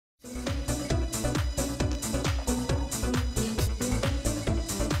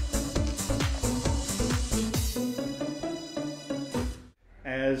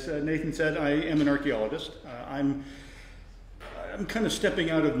as Nathan said, I am an archaeologist. I'm kind of stepping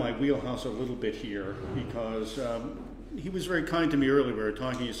out of my wheelhouse a little bit here because he was very kind to me earlier. We were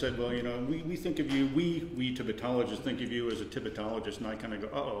talking. He said, "Well, you know, we think of you, we Tibetologists think of you as a Tibetologist," and I kind of go,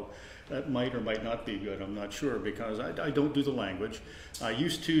 "Uh-oh, that might or might not be good. I'm not sure because I don't do the language. I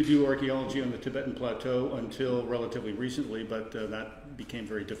used to do archaeology on the Tibetan Plateau until relatively recently, but that became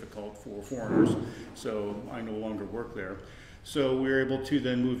very difficult for foreigners, so I no longer work there." So we were able to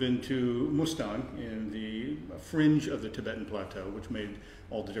then move into Mustang in the fringe of the Tibetan Plateau, which made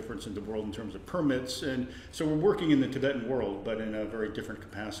all the difference in the world in terms of permits. And so we're working in the Tibetan world, but in a very different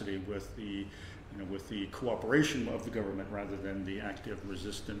capacity with the, with the cooperation of the government rather than the active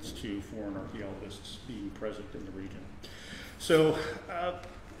resistance to foreign archaeologists being present in the region. So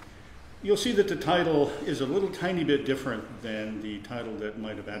you'll see that the title is a little tiny bit different than the title that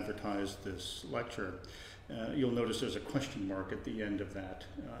might have advertised this lecture. You'll notice there's a question mark at the end of that.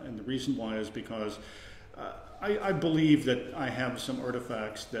 And the reason why is because I believe that I have some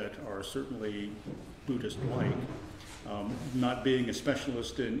artifacts that are certainly Buddhist-like. Not being a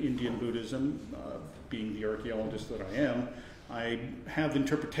specialist in Indian Buddhism, being the archaeologist that I am, I have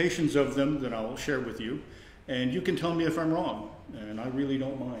interpretations of them that I'll share with you. And you can tell me if I'm wrong, and I really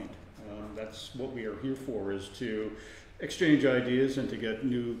don't mind. That's what we are here for, is to exchange ideas and to get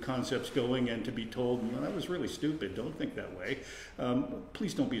new concepts going and to be told, "No, that was really stupid, don't think that way."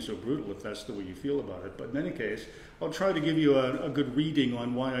 Please don't be so brutal if that's the way you feel about it. But in any case, I'll try to give you a good reading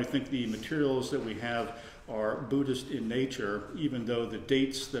on why I think the materials that we have are Buddhist in nature, even though the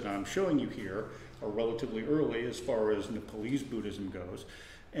dates that I'm showing you here are relatively early as far as Nepalese Buddhism goes.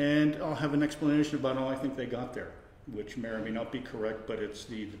 And I'll have an explanation about how I think they got there, which may or may not be correct, but it's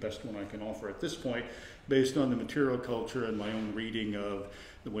the best one I can offer at this point, based on the material culture and my own reading of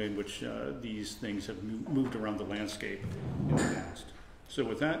the way in which these things have moved around the landscape in the past. So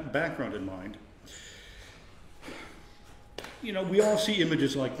with that background in mind, we all see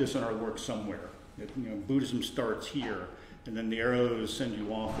images like this in our work somewhere. Buddhism starts here, and then the arrows send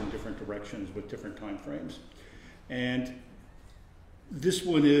you off in different directions with different time frames. And this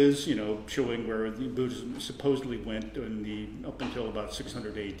one is, showing where the Buddhism supposedly went up until about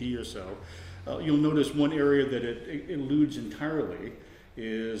 600 AD or so. You'll notice one area that it eludes entirely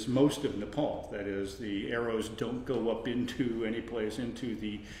is most of Nepal. That is, the arrows don't go up into any place into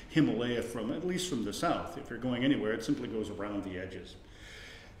the Himalaya at least from the south. If you're going anywhere, it simply goes around the edges.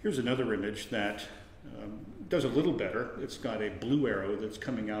 Here's another image that does a little better. It's got a blue arrow that's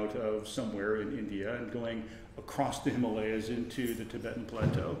coming out of somewhere in India and going across the Himalayas into the Tibetan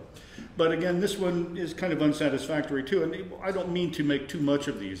Plateau. But again, this one is kind of unsatisfactory too, and I don't mean to make too much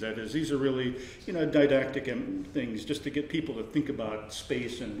of these. That is, these are really, didactic things just to get people to think about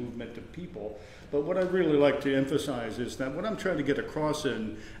space and movement of people. But what I'd really like to emphasize is that what I'm trying to get across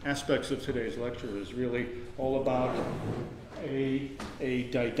in aspects of today's lecture is really all about a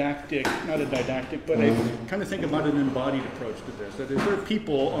didactic, not a didactic, but a kind of think about an embodied approach to this. That is, there are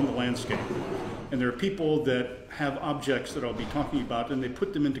people on the landscape, and there are people that have objects that I'll be talking about, and they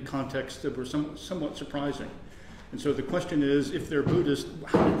put them into contexts that were somewhat surprising. And so the question is, if they're Buddhist,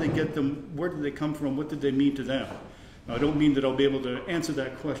 how did they get them? Where did they come from? What did they mean to them? Now, I don't mean that I'll be able to answer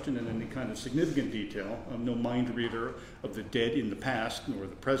that question in any kind of significant detail. I'm no mind reader of the dead in the past, nor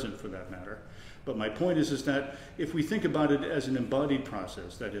the present for that matter. But my point is that if we think about it as an embodied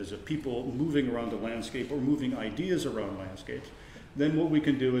process, that is, of people moving around the landscape or moving ideas around landscapes, then what we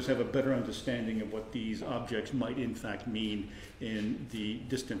can do is have a better understanding of what these objects might in fact mean in the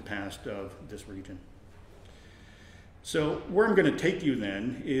distant past of this region. So where I'm going to take you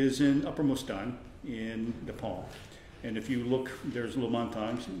then is in Upper Mustang in Nepal. And if you look, there's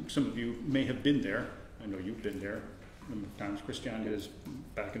Mustang. Some of you may have been there. I know you've been there. Sometimes Christian is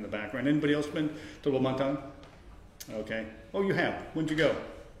back in the background. Anybody else been to Mustang? Okay. Oh, you have. When'd you go?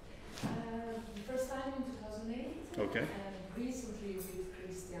 The first time in 2008. Okay. And recently with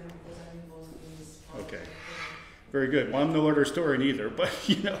Christian, because I'm involved in this project. Okay. Very good. Well, I'm no art historian either, but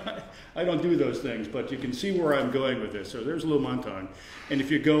I don't do those things. But you can see where I'm going with this. So there's Mustang. And if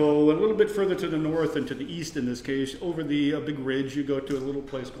you go a little bit further to the north and to the east in this case, over the big ridge, you go to a little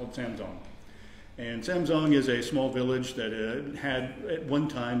place called Samzong. And Samzong is a small village that had at one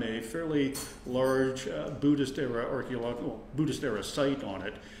time a fairly large Buddhist era site on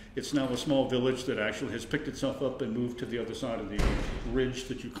it. It's now a small village that actually has picked itself up and moved to the other side of the ridge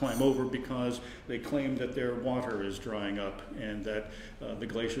that you climb over because they claim that their water is drying up and that the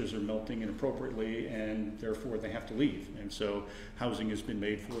glaciers are melting inappropriately and therefore they have to leave. And so housing has been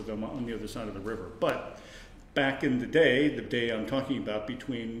made for them on the other side of the river. But back in the day I'm talking about,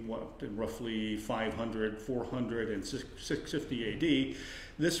 between roughly 500, 400, and 650 AD,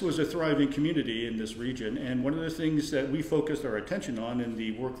 this was a thriving community in this region. And one of the things that we focused our attention on in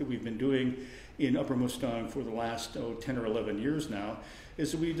the work that we've been doing in Upper Mustang for the last 10 or 11 years now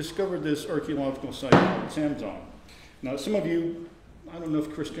is that we discovered this archaeological site called Samzon. Now, some of you, I don't know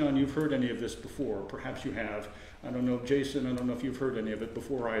if Christian, you've heard any of this before. Perhaps you have. I don't know, Jason, I don't know if you've heard any of it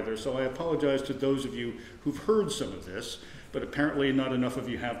before either. So I apologize to those of you who've heard some of this, but apparently not enough of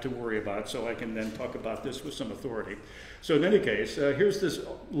you have to worry about, so I can then talk about this with some authority. So in any case, here's this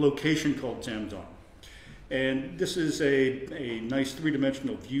location called Samzon. And this is a nice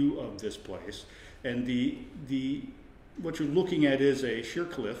three-dimensional view of this place. And what you're looking at is a sheer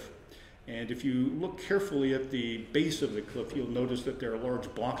cliff. And if you look carefully at the base of the cliff, you'll notice that there are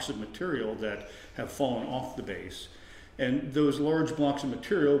large blocks of material that have fallen off the base. And those large blocks of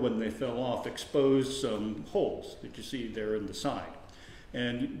material, when they fell off, exposed some holes that you see there in the side.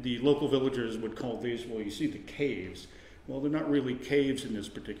 And the local villagers would call these, well, you see the caves. Well, they're not really caves in this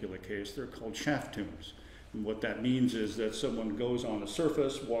particular case. They're called shaft tombs. And what that means is that someone goes on the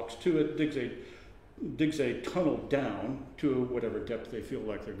surface, walks to it, digs a tunnel down to whatever depth they feel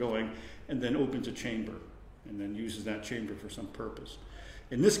like they're going, and then opens a chamber, and then uses that chamber for some purpose.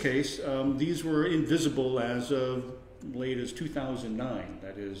 In this case, these were invisible as of late as 2009.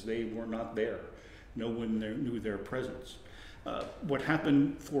 That is, they were not there. No one knew their presence. What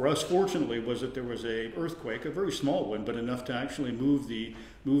happened for us, fortunately, was that there was an earthquake, a very small one, but enough to actually move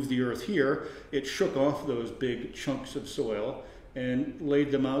the earth here. It shook off those big chunks of soil and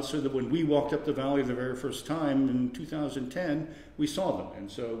laid them out so that when we walked up the valley the very first time in 2010, we saw them. And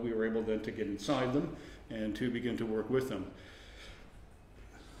so we were able then to get inside them and to begin to work with them.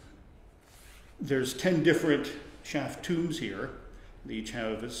 There's 10 different shaft tombs here. They each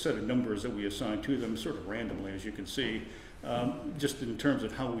have a set of numbers that we assign to them sort of randomly, as you can see, just in terms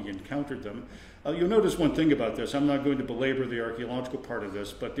of how we encountered them. You'll notice one thing about this. I'm not going to belabor the archaeological part of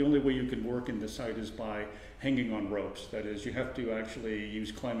this, but the only way you can work in this site is by hanging on ropes. That is, you have to actually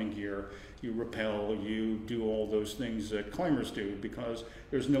use climbing gear, you rappel, you do all those things that climbers do, because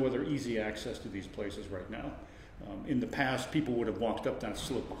there's no other easy access to these places right now. In the past, people would have walked up that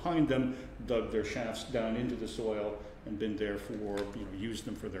slope behind them, dug their shafts down into the soil, and been there for, used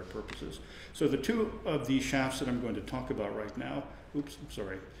them for their purposes. So the two of these shafts that I'm going to talk about right now,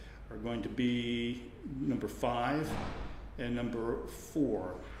 are going to be number 5 and number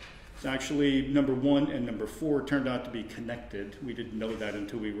 4. It's actually number 1 and number 4 turned out to be connected. We didn't know that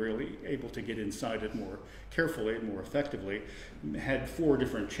until we were really able to get inside it more carefully, more effectively. It had 4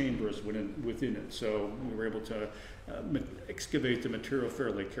 different chambers within it, so we were able to excavate the material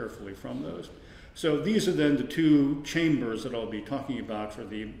fairly carefully from those. So these are then the 2 chambers that I'll be talking about for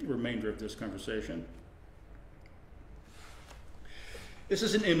the remainder of this conversation. This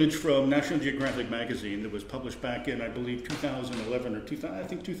is an image from National Geographic magazine that was published back in, I believe, 2011 or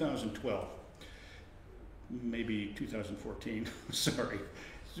 2012. Maybe 2014, sorry.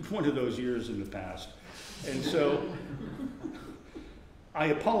 It's one of those years in the past. And so I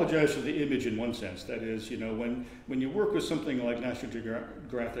apologize for the image in one sense. That is, when you work with something like National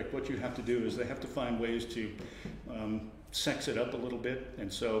Geographic, what you have to do is they have to find ways to sex it up a little bit.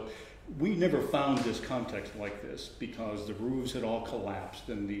 And so we never found this context like this because the roofs had all collapsed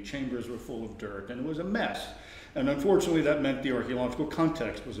and the chambers were full of dirt and it was a mess. And unfortunately, that meant the archaeological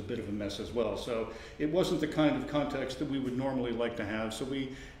context was a bit of a mess as well. So it wasn't the kind of context that we would normally like to have. So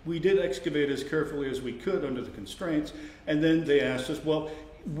we did excavate as carefully as we could under the constraints. And then they asked us, well,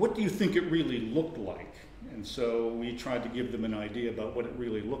 what do you think it really looked like? And so we tried to give them an idea about what it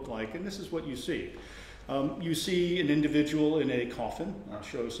really looked like. And this is what you see. You see an individual in a coffin. I'll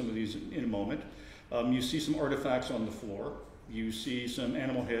show some of these in a moment. You see some artifacts on the floor. You see some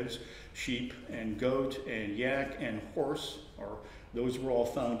animal heads, sheep and goat and yak and horse. Those were all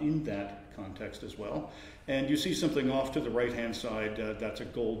found in that context as well. And you see something off to the right-hand side. That's a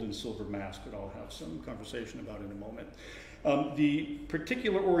gold and silver mask that I'll have some conversation about in a moment. The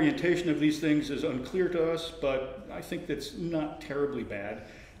particular orientation of these things is unclear to us, but I think that's not terribly bad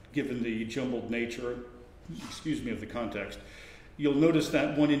given the jumbled nature, of the context. You'll notice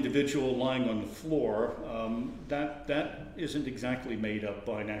that one individual lying on the floor, that isn't exactly made up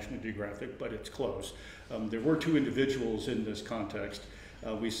by National Geographic, but it's close. There were 2 individuals in this context.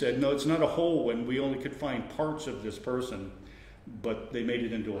 We said, no, it's not a whole one. We only could find parts of this person, but they made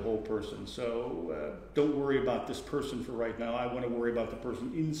it into a whole person. So don't worry about this person for right now. I want to worry about the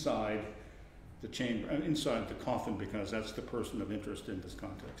person inside the chamber, inside the coffin, because that's the person of interest in this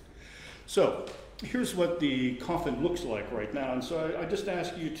context. So here's what the coffin looks like right now. And so I just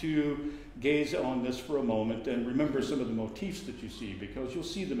ask you to gaze on this for a moment and remember some of the motifs that you see, because you'll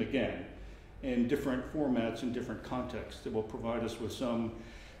see them again in different formats and different contexts that will provide us with some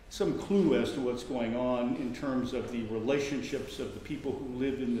clue as to what's going on in terms of the relationships of the people who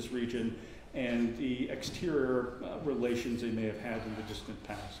live in this region and the exterior relations they may have had in the distant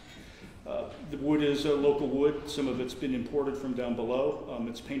past. The wood is a local wood. Some of it's been imported from down below.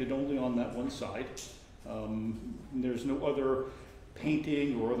 It's painted only on that one side. There's no other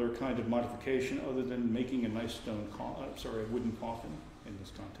painting or other kind of modification other than making a nice a wooden coffin in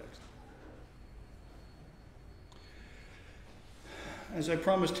this context. As I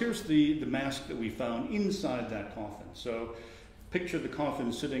promised, here's the mask that we found inside that coffin. So picture the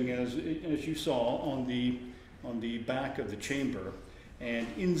coffin sitting as you saw on the back of the chamber, and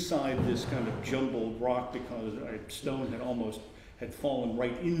inside this kind of jumbled rock, because a stone had fallen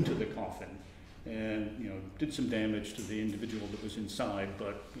right into the coffin, and did some damage to the individual that was inside,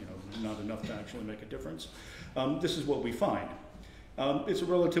 but not enough to actually make a difference. This is what we find. It's a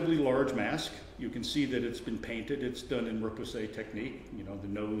relatively large mask. You can see that it's been painted. It's done in repoussé technique. The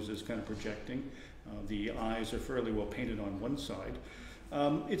nose is kind of projecting. The eyes are fairly well painted on one side.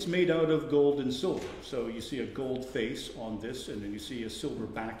 It's made out of gold and silver. So you see a gold face on this, and then you see a silver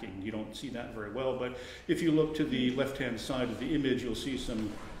backing. You don't see that very well, but if you look to the left-hand side of the image, you'll see some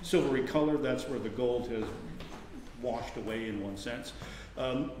silvery color. That's where the gold has washed away in one sense.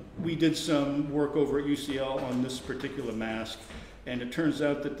 We did some work over at UCL on this particular mask, and it turns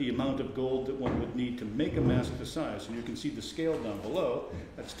out that the amount of gold that one would need to make a mask the size, and you can see the scale down below,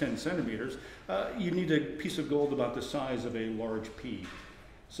 that's 10 centimeters, you need a piece of gold about the size of a large pea.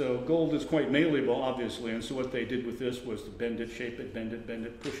 So gold is quite malleable, obviously, and so what they did with this was to bend it, shape it, bend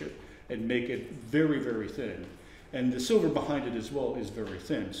it, push it, and make it very, very thin. And the silver behind it as well is very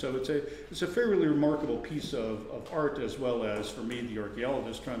thin. So it's a fairly remarkable piece of art, as well as, for me, the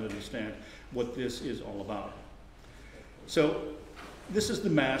archaeologist, trying to understand what this is all about. So this is the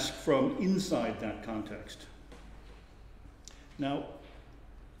mask from inside that context. Now,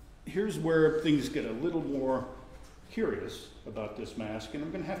 here's where things get a little more curious about this mask, and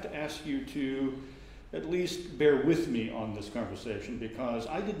I'm going to have to ask you to at least bear with me on this conversation, because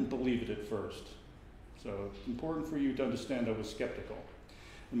I didn't believe it at first. So it's important for you to understand I was skeptical.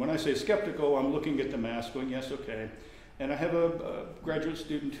 And when I say skeptical, I'm looking at the mask going, yes, okay. And I have a graduate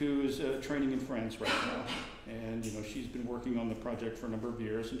student who is training in France right now. And she's been working on the project for a number of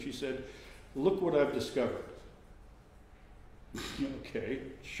years, and she said, look what I've discovered. Okay,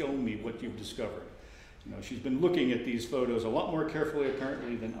 show me what you've discovered. She's been looking at these photos a lot more carefully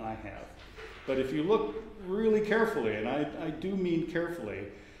apparently than I have. But if you look really carefully, and I do mean carefully,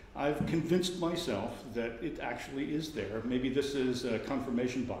 I've convinced myself that it actually is there. Maybe this is a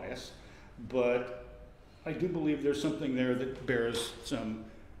confirmation bias, but I do believe there's something there that bears some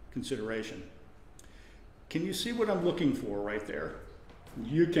consideration. Can you see what I'm looking for right there?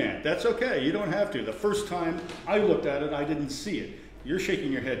 You can't. That's okay. You don't have to. The first time I looked at it, I didn't see it. You're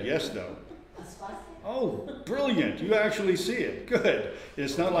shaking your head yes, though. Oh, brilliant. You actually see it. Good.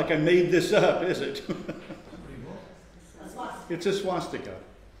 It's not like I made this up, is it? It's a swastika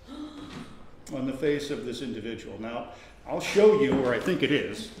on the face of this individual. Now, I'll show you where I think it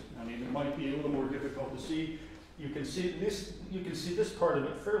is. I mean, it might be a little more difficult to see. You can see this part of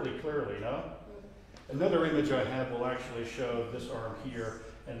it fairly clearly, no? Another image I have will actually show this arm here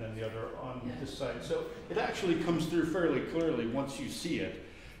and then the other on this side. So it actually comes through fairly clearly once you see it.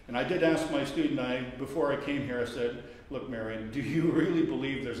 And I did ask my student, before I came here, I said, look, Marion, do you really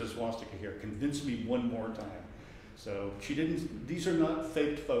believe there's a swastika here? Convince me one more time. So she didn't, these are not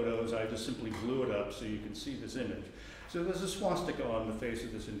faked photos. I just simply blew it up so you can see this image. So there's a swastika on the face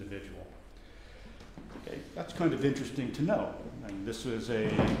of this individual. Okay, that's kind of interesting to know. I mean, this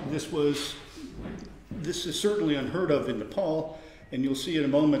is certainly unheard of in Nepal, and you'll see in a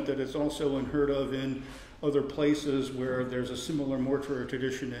moment that it's also unheard of in other places where there's a similar mortuary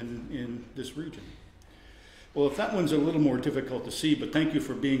tradition in this region. Well, if that one's a little more difficult to see, but thank you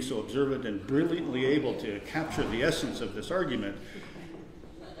for being so observant and brilliantly able to capture the essence of this argument,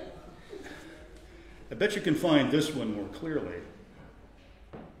 I bet you can find this one more clearly.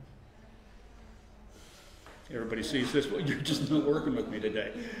 Everybody sees this one? You're just not working with me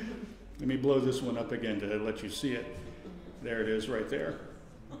today. Let me blow this one up again to let you see it. There it is right there.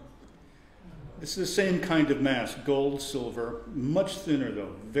 It's the same kind of mask, gold, silver, much thinner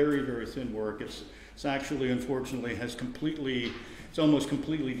though, very, very thin work. It's actually, unfortunately, it's almost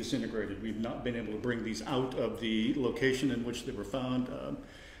completely disintegrated. We've not been able to bring these out of the location in which they were found.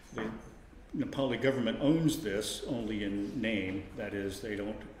 Nepali government owns this only in name. That is, they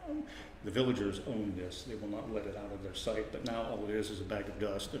don't, the villagers own this. They will not let it out of their sight, but now all it is a bag of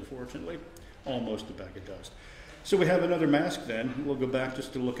dust, unfortunately. Almost a bag of dust. So we have another mask then. We'll go back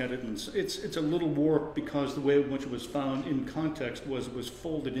just to look at it, and it's a little warped because the way in which it was found in context was it was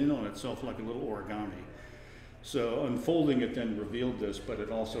folded in on itself like a little origami. So unfolding it then revealed this, but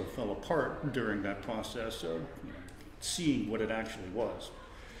it also fell apart during that process of seeing what it actually was.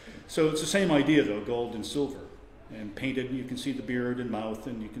 So it's the same idea though, gold and silver. And painted, you can see the beard and mouth,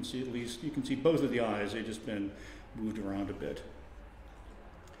 and you can see you can see both of the eyes. They've just been moved around a bit.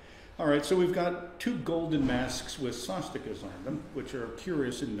 All right, so we've got two golden masks with swastikas on them, which are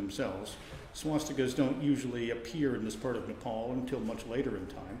curious in themselves. Swastikas don't usually appear in this part of Nepal until much later in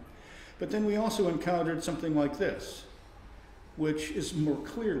time. But then we also encountered something like this, which is more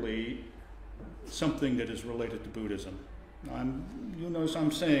clearly something that is related to Buddhism. You'll notice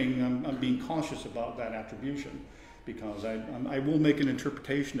I'm saying I'm being cautious about that attribution, because I will make an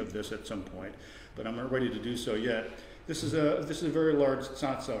interpretation of this at some point, but I'm not ready to do so yet. This is a very large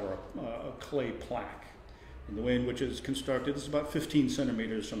tsatsa, or a clay plaque. And the way in which it is constructed is about 15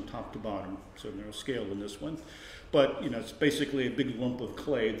 centimeters from top to bottom, so no scale in this one. But it's basically a big lump of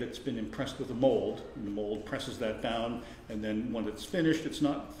clay that's been impressed with a mold, and the mold presses that down, and then when it's finished, it's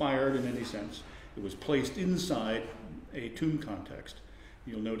not fired in any sense. It was placed inside a tomb context.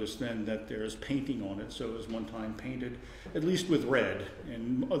 You'll notice then that there's painting on it, so it was one time painted, at least with red,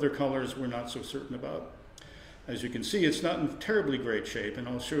 and other colors we're not so certain about. As you can see, it's not in terribly great shape, and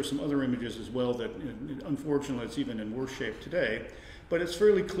I'll show some other images as well that, unfortunately, it's even in worse shape today, but it's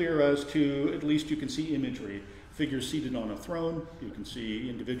fairly clear as to, at least you can see imagery. Figures seated on a throne, you can see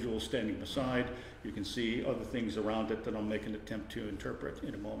individuals standing beside, you can see other things around it that I'll make an attempt to interpret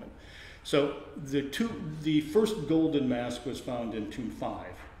in a moment. So the first golden mask was found in Tomb 5,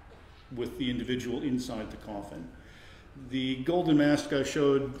 with the individual inside the coffin. The golden mask I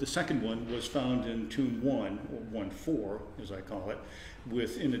showed, the second one, was found in Tomb 1, or 1-4, as I call it,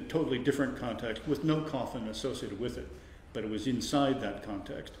 in a totally different context, with no coffin associated with it, but it was inside that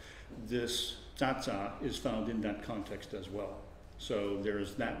context. This tsatsa is found in that context as well. So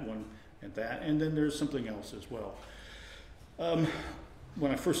there's that one and that, and then there's something else as well. When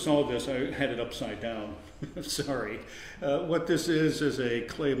I first saw this, I had it upside down. Sorry. What this is a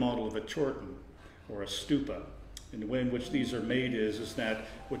clay model of a chorten, or a stupa. And the way in which these are made is that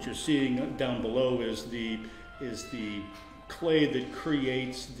what you're seeing down below is the clay that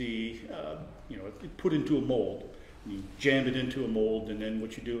creates put into a mold. You jam it into a mold, and then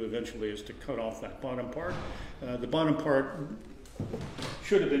what you do eventually is to cut off that bottom part. The bottom part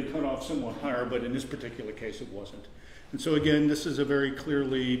should have been cut off somewhat higher, but in this particular case it wasn't. And so again, this is a very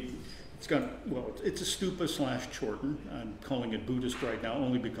clearly, it's a stupa / chorten. I'm calling it Buddhist right now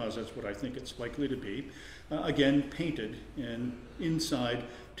only because that's what I think it's likely to be. Again, painted inside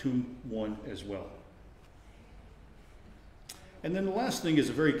Tomb 1 as well. And then the last thing is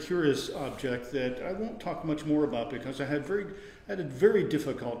a very curious object that I won't talk much more about because I had a very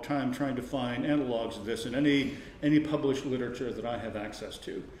difficult time trying to find analogs of this in any published literature that I have access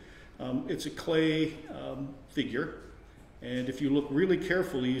to. It's a clay figure, and if you look really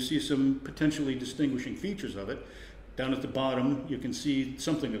carefully, you see some potentially distinguishing features of it. Down at the bottom, you can see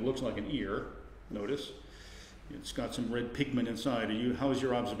something that looks like an ear. Notice. It's got some red pigment inside. How is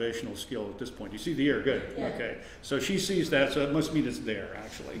your observational skill at this point? You see the ear? Good. Yeah. Okay. So she sees that, so it must mean it's there,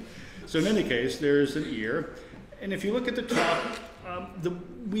 actually. So in any case, there's an ear. And if you look at the top,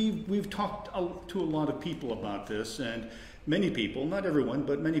 we've talked to a lot of people about this, and many people, not everyone,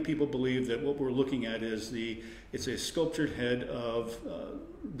 but many people believe that what we're looking at is it's a sculptured head of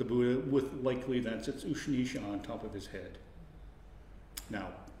the Buddha with likely that's its Ushnisha on top of his head. Now,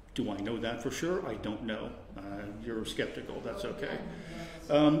 do I know that for sure? I don't know. You're skeptical, that's okay.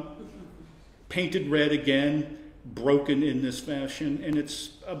 Painted red again, broken in this fashion, and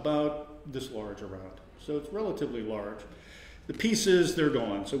it's about this large around. So it's relatively large. The pieces, they're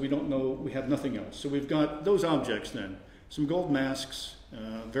gone, so we don't know, we have nothing else. So we've got those objects then. Some gold masks,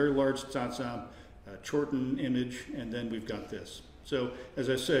 very large tsatsa, chorten image, and then we've got this. So, as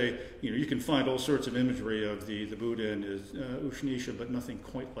I say, you can find all sorts of imagery of the Buddha and his Ushnisha, but nothing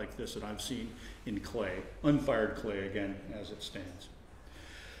quite like this that I've seen in clay, unfired clay again, as it stands.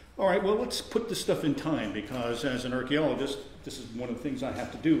 All right, well, let's put this stuff in time, because as an archaeologist, this is one of the things I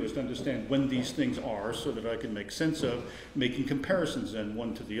have to do, is to understand when these things are so that I can make sense of making comparisons then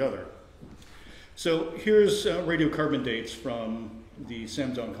one to the other. So here's radiocarbon dates from the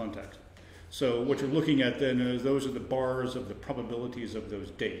Samdong context. So what you're looking at then is those are the bars of the probabilities of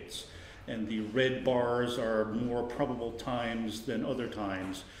those dates. And the red bars are more probable times than other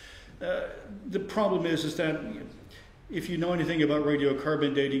times. The problem is that if you know anything about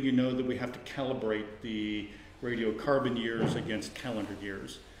radiocarbon dating, you know that we have to calibrate the radiocarbon years against calendar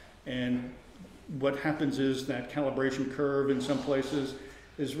years. And what happens is that calibration curve in some places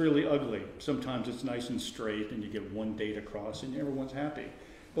is really ugly. Sometimes it's nice and straight and you get one date across and everyone's happy.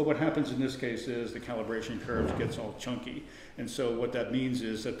 But what happens in this case is the calibration curve gets all chunky. And so what that means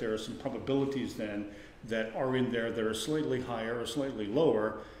is that there are some probabilities then that are in there that are slightly higher or slightly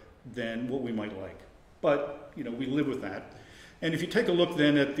lower than what we might like. But, you know, we live with that. And if you take a look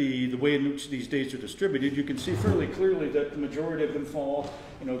then at the way in which these dates are distributed, you can see fairly clearly that the majority of them fall,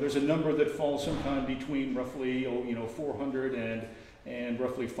 you know, there's a number that falls sometime between roughly, 400 and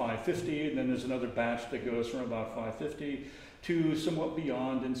roughly 550, and then there's another batch that goes from about 550 to somewhat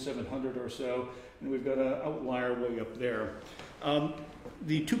beyond in 700 or so, and we've got an outlier way up there.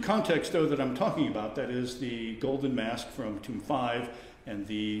 The two contexts, though, that I'm talking about, that is the golden mask from Tomb 5 and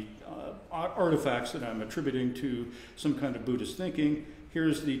the artifacts that I'm attributing to some kind of Buddhist thinking.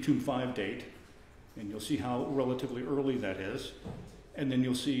 Here's the Tomb 5 date, and you'll see how relatively early that is, and then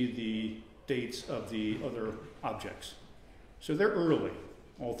you'll see the dates of the other objects. So they're early,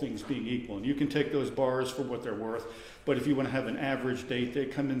 all things being equal, and you can take those bars for what they're worth, but if you want to have an average date, they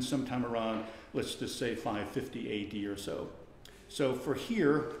come in sometime around, let's just say 550 AD or so. So for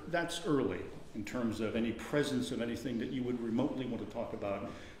here, that's early in terms of any presence of anything that you would remotely want to talk about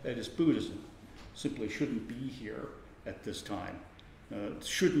that is Buddhism. Simply shouldn't be here at this time.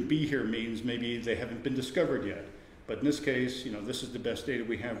 Shouldn't be here means maybe they haven't been discovered yet. But in this case, you know, this is the best data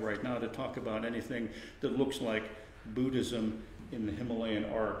we have right now to talk about anything that looks like Buddhism in the Himalayan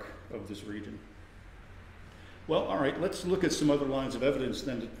arc of this region. Well, all right, let's look at some other lines of evidence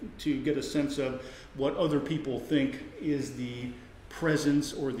then to get a sense of what other people think is the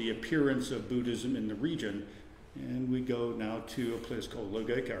presence or the appearance of Buddhism in the region. And we go now to a place called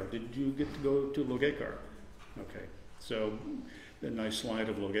Logekar. Did you get to go to Logekar? Okay, so a nice slide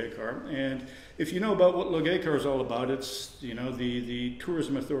of Logekar. And if you know about what Logekar is all about, it's, you know, the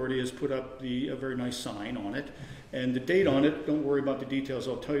tourism authority has put up a very nice sign on it. And the date on it, don't worry about the details,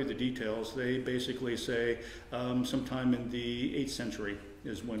 I'll tell you the details. They basically say sometime in the 8th century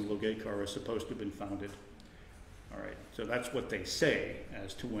is when Logekar is supposed to have been founded. All right, so that's what they say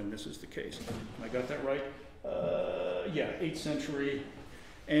as to when this is the case. I got that right? Yeah, 8th century.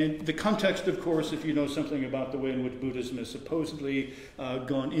 And the context, of course, if you know something about the way in which Buddhism has supposedly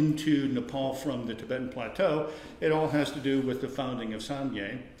gone into Nepal from the Tibetan Plateau, it all has to do with the founding of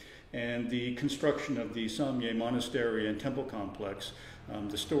Samye and the construction of the Samye monastery and temple complex.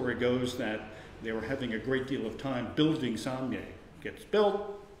 The story goes that they were having a great deal of time building Samye. Gets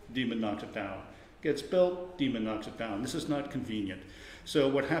built, demon knocks it down. Gets built, demon knocks it down. This is not convenient. So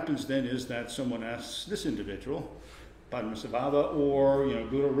what happens then is that someone asks this individual, Padmasambhava or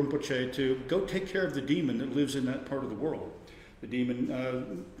Guru Rinpoche, to go take care of the demon that lives in that part of the world. The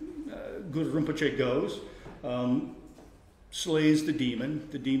demon, Guru Rinpoche goes, slays the demon.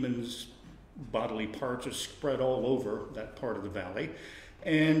 The demon's bodily parts are spread all over that part of the valley,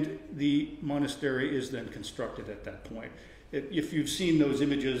 and the monastery is then constructed at that point. If you've seen those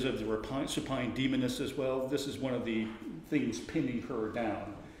images of the supine demoness as well, this is one of the things pinning her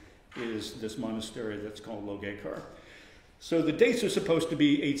down, is this monastery that's called Logekar. So the dates are supposed to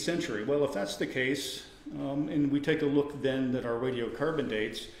be 8th century. Well, if that's the case, and we take a look then at our radiocarbon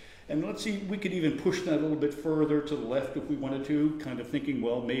dates, and let's see, we could even push that a little bit further to the left if we wanted to, kind of thinking,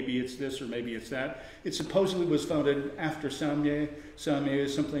 well, maybe it's this or maybe it's that. It supposedly was founded after Samye. Samye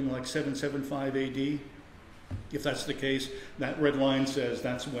is something like 775 AD. If that's the case, that red line says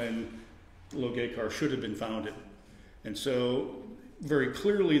that's when Logekar should have been founded. And so very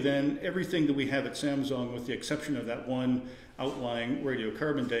clearly then, everything that we have at Samsung, with the exception of that one outlying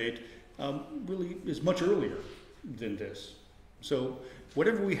radiocarbon date, really is much earlier than this. So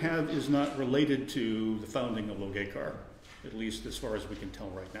whatever we have is not related to the founding of Logekar, at least as far as we can tell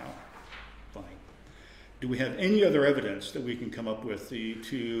right now. Fine. Do we have any other evidence that we can come up with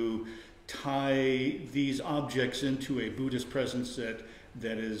to tie these objects into a Buddhist presence that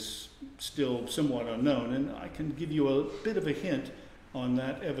is still somewhat unknown? And I can give you a bit of a hint on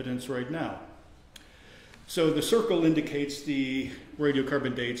that evidence right now. So the circle indicates the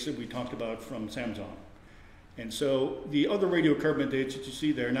radiocarbon dates that we talked about from Samsung. And so the other radiocarbon dates that you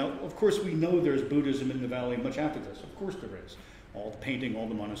see there, now of course we know there's Buddhism in the valley much after this, of course there is. All the painting, all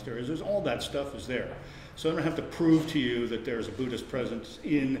the monasteries, all that stuff is there. So I don't have to prove to you that there's a Buddhist presence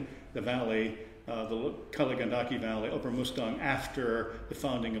in the valley, the Kali Gandaki Valley, Upper Mustang, after the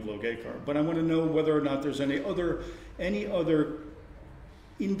founding of Logekar. But I want to know whether or not there's any other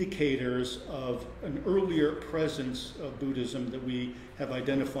indicators of an earlier presence of Buddhism that we have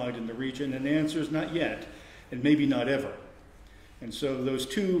identified in the region? And the answer is not yet, and maybe not ever. And so those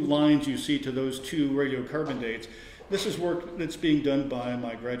two lines you see to those two radiocarbon dates, this is work that's being done by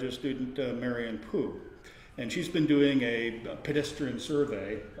my graduate student, Marianne Poo. And she's been doing a pedestrian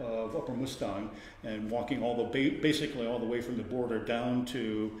survey of Upper Mustang and walking basically all the way from the border down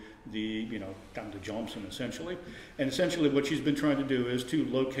to down to Johnson, essentially. And essentially what she's been trying to do is to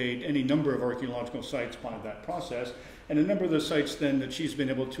locate any number of archaeological sites by that process. And a number of the sites then that she's been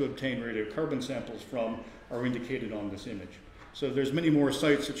able to obtain radiocarbon samples from are indicated on this image. So there's many more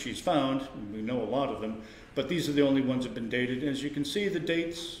sites that she's found, and we know a lot of them, but these are the only ones that have been dated. And as you can see, the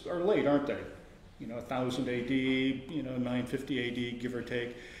dates are late, aren't they? 1000 AD, 950 AD, give or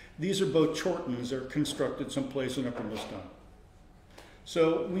take. These are both Chortens. They're constructed someplace in Upper Mustang.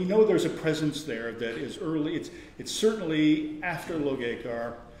 So we know there's a presence there that is early. It's certainly after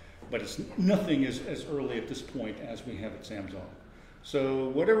Logekar, but it's nothing as early at this point as we have at Samzong. So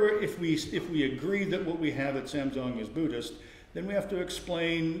whatever, if we agree that what we have at Samzong is Buddhist, then we have to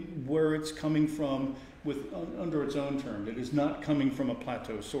explain where it's coming from under its own term. It is not coming from a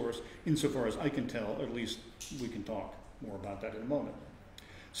plateau source, insofar as I can tell. At least we can talk more about that in a moment.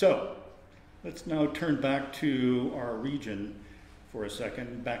 So let's now turn back to our region for a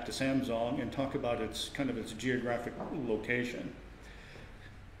second, back to Samzong, and talk about its geographic location.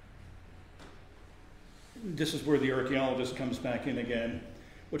 This is where the archaeologist comes back in again.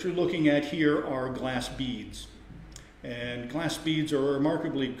 What you're looking at here are glass beads. And glass beads are a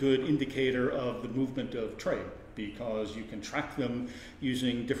remarkably good indicator of the movement of trade because you can track them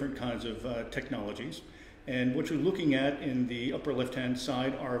using different kinds of technologies. And what you're looking at in the upper left-hand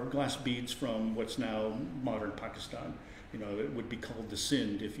side are glass beads from what's now modern Pakistan. It would be called the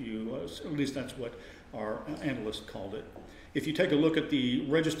Sindh, at least that's what our analyst called it. If you take a look at the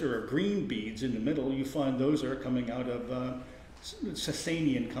register of green beads in the middle, you find those are coming out of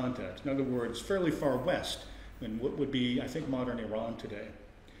Sasanian context. In other words, fairly far west in what would be, I think, modern Iran today.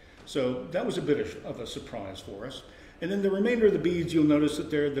 So that was a bit of a surprise for us. And then the remainder of the beads, you'll notice that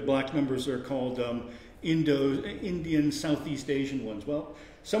the black numbers are called Indian Southeast Asian ones. Well,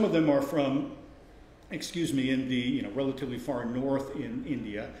 some of them are from, in the relatively far north in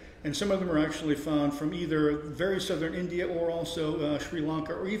India, and some of them are actually found from either very southern India or also Sri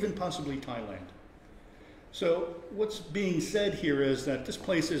Lanka or even possibly Thailand. So what's being said here is that this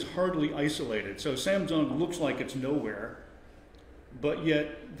place is hardly isolated. So Samzong looks like it's nowhere, but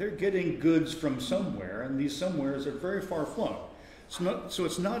yet they're getting goods from somewhere, and these somewheres are very far flung. So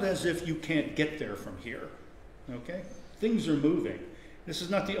it's not as if you can't get there from here, okay? Things are moving. This is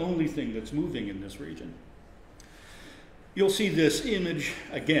not the only thing that's moving in this region. You'll see this image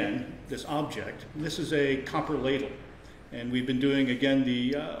again, this object. This is a copper ladle. And we've been doing, again,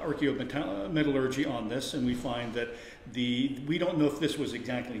 the archaeometallurgy on this, and we find that we don't know if this was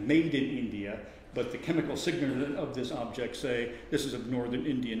exactly made in India, but the chemical signatures of this object say this is of northern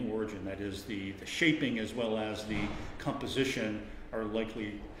Indian origin. That is, the shaping as well as the composition are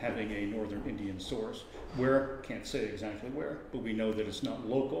likely having a northern Indian source. Where, can't say exactly where, but we know that it's not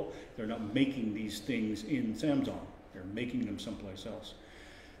local. They're not making these things in Samzong. They're making them someplace else.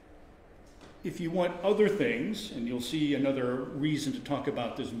 If you want other things, and you'll see another reason to talk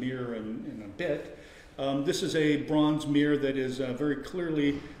about this mirror in a bit, this is a bronze mirror that is very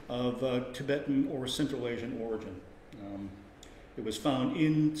clearly of Tibetan or Central Asian origin. It was found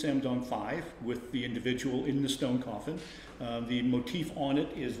in Samdong 5 with the individual in the stone coffin. The motif on it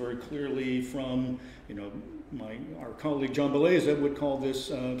is very clearly from, our colleague John Beleza would call this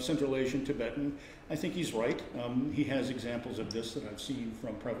Central Asian Tibetan. I think he's right. He has examples of this that I've seen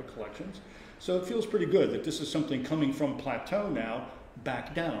from private collections. So it feels pretty good that this is something coming from plateau now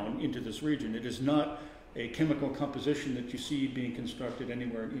back down into this region. It is not a chemical composition that you see being constructed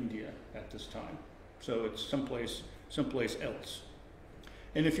anywhere in India at this time. So it's someplace else.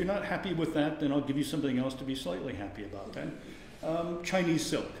 And if you're not happy with that, then I'll give you something else to be slightly happy about then. Chinese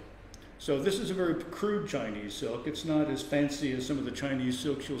silk. So this is a very crude Chinese silk. It's not as fancy as some of the Chinese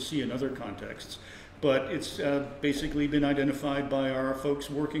silks you'll see in other contexts, but it's basically been identified by our folks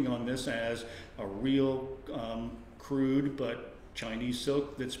working on this as a real crude but Chinese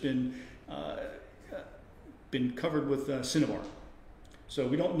silk that's been covered with cinnabar. So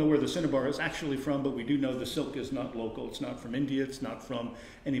we don't know where the cinnabar is actually from, but we do know the silk is not local. It's not from India. It's not from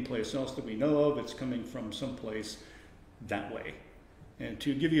any place else that we know of. It's coming from someplace that way. And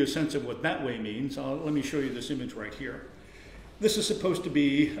to give you a sense of what that way means, let me show you this image right here. This is supposed to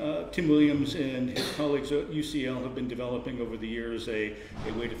be, Tim Williams and his colleagues at UCL have been developing over the years a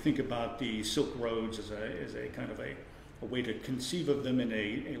way to think about the Silk Roads as a kind of a a way to conceive of them in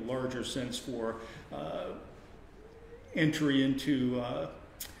a larger sense for entry into what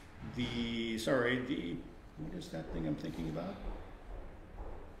is that thing I'm thinking about?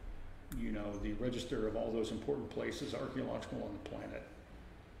 You know, the register of all those important places archaeological on the planet.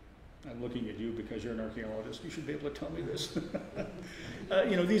 I'm looking at you because you're an archaeologist. You should be able to tell me this.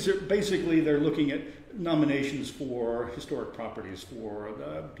 You know, these are basically, they're looking at nominations for historic properties for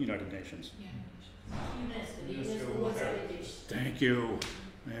the United Nations. Yeah. UNESCO World Heritage. Thank you.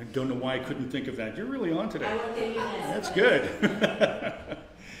 I don't know why I couldn't think of that. You're really on today. I want the UNESCO. That's good.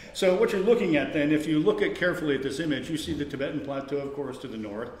 So what you're looking at then, if you look at carefully at this image, you see the Tibetan Plateau, of course, to the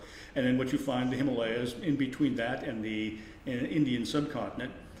north, and then what you find, the Himalayas, in between that and the Indian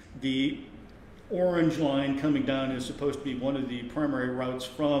subcontinent. The orange line coming down is supposed to be one of the primary routes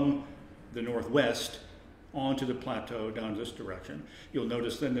from the northwest onto the plateau down this direction. You'll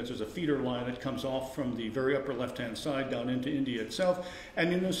notice then that there's a feeder line that comes off from the very upper left-hand side down into India itself,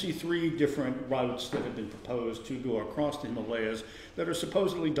 and then you'll see 3 different routes that have been proposed to go across the Himalayas that are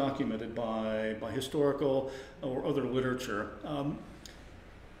supposedly documented by historical or other literature.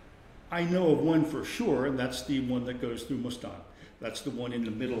 I know of one for sure, and that's the one that goes through Mustang. That's the one in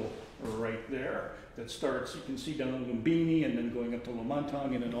the middle right there that starts, you can see down in Lumbini and then going up to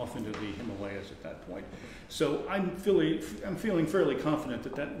Lamantang and then off into the Himalayas at that point. So I'm feeling fairly confident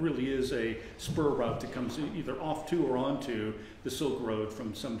that that really is a spur route that comes either off to or onto the Silk Road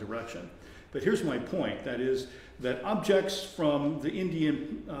from some direction. But here's my point, that is that objects from the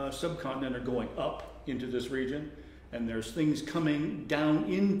Indian subcontinent are going up into this region, and there's things coming down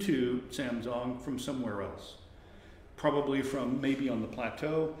into Samzong from somewhere else. Probably from maybe on the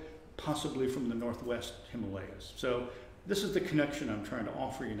plateau, possibly from the northwest Himalayas. So this is the connection I'm trying to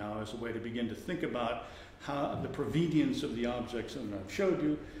offer you now as a way to begin to think about how the provenience of the objects that I've showed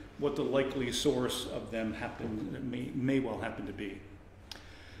you, what the likely source of them may well happen to be.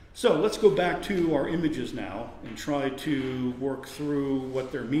 So let's go back to our images now and try to work through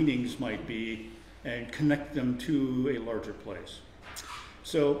what their meanings might be and connect them to a larger place.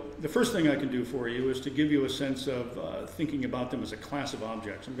 So the first thing I can do for you is to give you a sense of thinking about them as a class of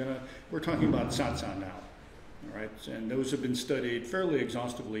objects. We're talking about satsa now, all right? And those have been studied fairly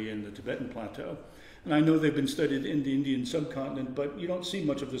exhaustively in the Tibetan Plateau. And I know they've been studied in the Indian subcontinent, but you don't see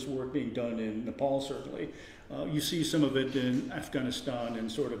much of this work being done in Nepal, certainly. You see some of it in Afghanistan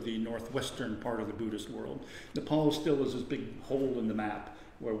and sort of the northwestern part of the Buddhist world. Nepal still is this big hole in the map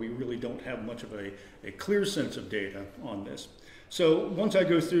where we really don't have much of a clear sense of data on this. So once I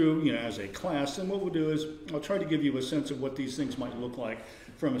go through, you know, as a class, then what we'll do is I'll try to give you a sense of what these things might look like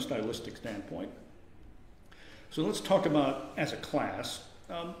from a stylistic standpoint. So let's talk about as a class.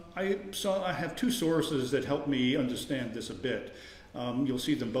 I have 2 sources that help me understand this a bit. You'll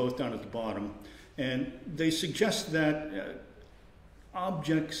see them both down at the bottom. And they suggest that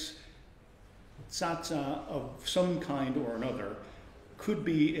objects, satsa of some kind or another, could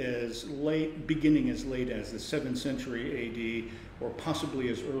be beginning as late as the 7th century AD or possibly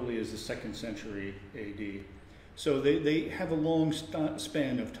as early as the 2nd century AD. So they have a long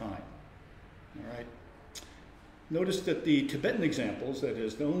span of time, all right? Notice that the Tibetan examples, that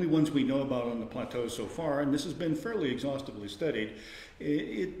is, the only ones we know about on the plateau so far, and this has been fairly exhaustively studied,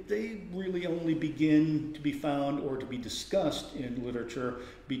 they really only begin to be found or to be discussed in literature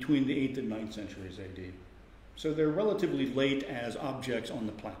between the 8th and 9th centuries AD. So they're relatively late as objects on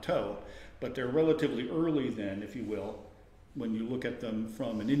the plateau, but they're relatively early then, if you will, when you look at them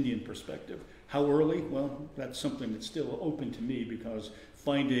from an Indian perspective. How early? Well, that's something that's still open to me because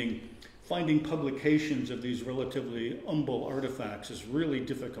finding publications of these relatively humble artifacts is really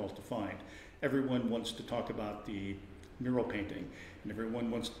difficult to find. Everyone wants to talk about the mural painting, and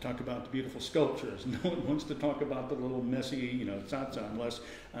everyone wants to talk about the beautiful sculptures. No one wants to talk about the little messy, you know, tsatsa,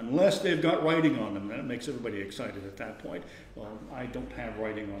 unless they've got writing on them. That makes everybody excited at that point. Well, I don't have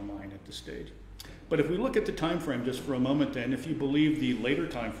writing on mine at this stage. But if we look at the time frame just for a moment then, if you believe the later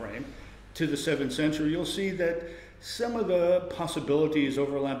time frame to the 7th century, you'll see that some of the possibilities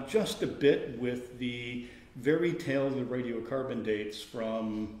overlap just a bit with the very tail of the radiocarbon dates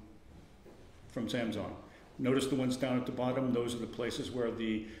from Samzong. Notice the ones down at the bottom, those are the places where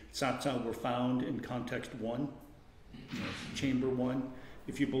the tsatsa were found in context 1, chamber 1.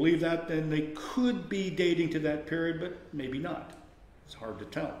 If you believe that, then they could be dating to that period, but maybe not. It's hard to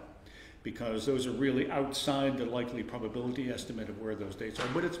tell because those are really outside the likely probability estimate of where those dates are,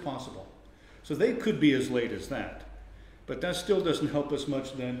 but it's possible. So they could be as late as that. But that still doesn't help us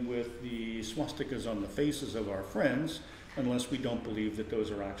much then with the swastikas on the faces of our friends, unless we don't believe that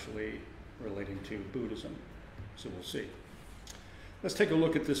those are actually relating to Buddhism. So we'll see. Let's take a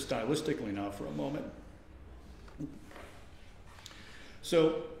look at this stylistically now for a moment.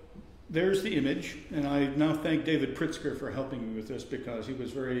 So there's the image, and I now thank David Pritzker for helping me with this because he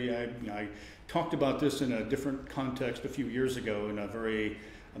was I talked about this in a different context a few years ago in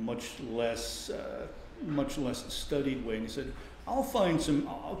a much less studied way, and he said,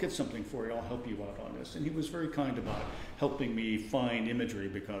 I'll get something for you, I'll help you out on this. And he was very kind about helping me find imagery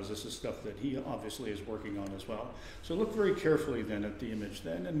because this is stuff that he obviously is working on as well. So look very carefully then at the image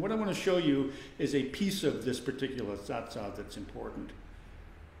then. And what I want to show you is a piece of this particular tsatsä that's important.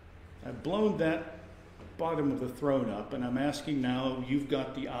 I've blown that bottom of the throne up, and I'm asking now, you've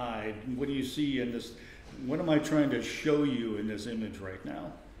got the eye, what do you see in this? What am I trying to show you in this image right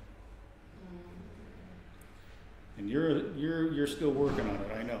now? And you're still working on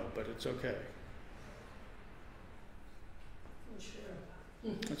it, I know, but it's okay.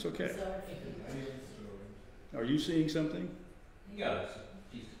 Sure. That's okay. Sorry. Are you seeing something? You got a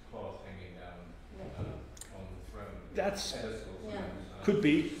piece of cloth hanging down on the throne. That's Yeah. could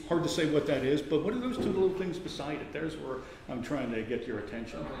be hard to say what that is, but what are those two little things beside it? There's where I'm trying to get your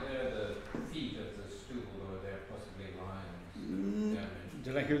attention. Well, they're the feet of the stool, or they're possibly lions.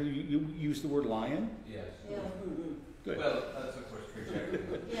 Did I hear you use the word lion? Yes. Yeah. Good. Well, that's of course projecting.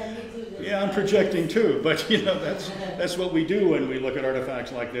 Yeah, me too. Yeah, I'm projecting too, but you know that's what we do when we look at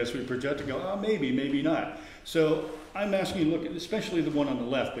artifacts like this. We project and go, oh, maybe, maybe not. So I'm asking you to look at especially the one on the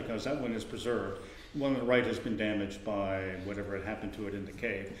left because that one is preserved. The one on the right has been damaged by whatever had happened to it in the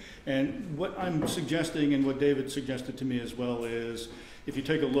cave. And what I'm suggesting and what David suggested to me as well is if you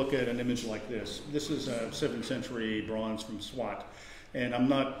take a look at an image like this, this is a 7th century bronze from Swat. And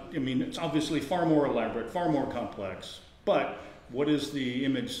it's obviously far more elaborate, far more complex, but what is the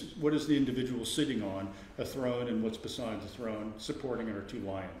image, what is the individual sitting on? A throne, and what's beside the throne? Supporting it are two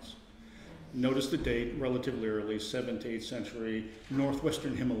lions. Notice the date, relatively early, 7th to 8th century,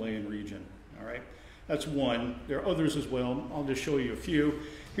 northwestern Himalayan region, all right? That's one. There are others as well. I'll just show you a few.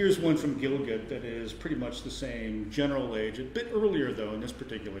 Here's one from Gilgit that is pretty much the same general age, a bit earlier though in this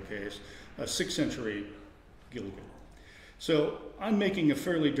particular case, 6th century Gilgit. So I'm making a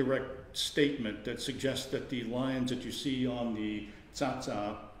fairly direct statement that suggests that the lines that you see on the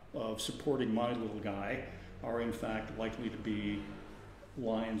tsatsä of supporting my little guy are in fact likely to be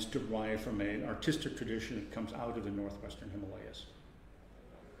lines derived from an artistic tradition that comes out of the northwestern Himalayas.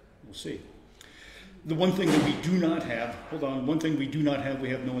 We'll see. The one thing that we do not have, one thing we do not have, we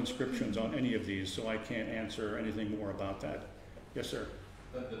have no inscriptions on any of these, so I can't answer anything more about that. Yes, sir?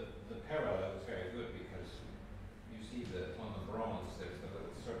 But the parallel is very good because you see that on the bronze there's the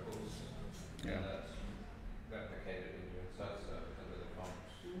little circles, Yeah. and that's replicated in your tsatsä under the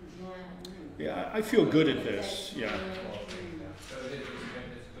comps. Yeah, I feel good at this, yeah. So it's a good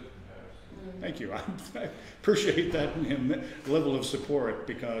comparison. Thank you. I appreciate that level of support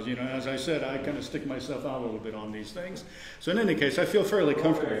because, you know, as I said, I kind of stick myself out a little bit on these things. So in any case, I feel fairly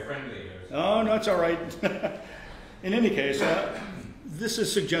comfortable. Very friendly here. Oh, no, it's all right. In any case, this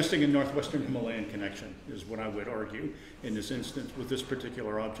is suggesting a northwestern Himalayan connection, is what I would argue in this instance with this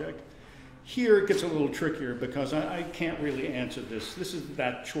particular object. Here it gets a little trickier because I can't really answer this. This is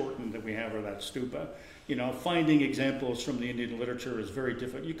that chorten that we have, or that stupa. You know, finding examples from the Indian literature is very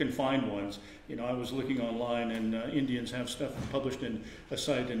difficult. You can find ones. You know, I was looking online and Indians have stuff published in a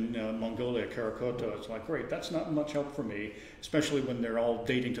site in Mongolia, Karakota. It's like, great, that's not much help for me, especially when they're all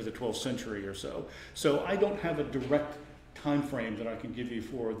dating to the 12th century or so. So I don't have a direct time frame that I can give you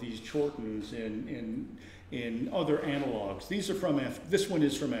for these chortens in other analogs. These are from, this one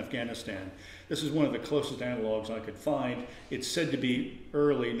is from Afghanistan. This is one of the closest analogs I could find. It's said to be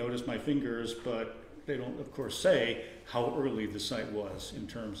early, notice my fingers, but they don't, of course, say how early the site was in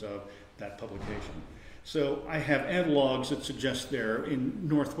terms of that publication. So I have analogs that suggest they're in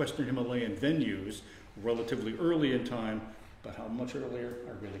northwestern Himalayan venues, relatively early in time, but how much earlier,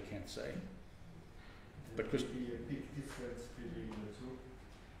 I really can't say. But there would be a big difference between the two.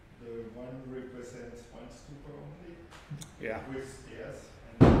 The one represents one stupa only, yeah. with stairs,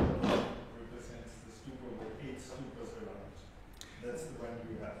 and the other one represents the stupa with 8 stupas around. That's the one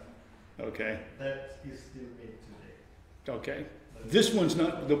you have. Okay. That is still made today. Okay. This one's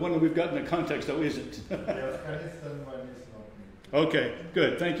not, the one that we've got in the context though isn't. The Afghanistan one is not made. Okay,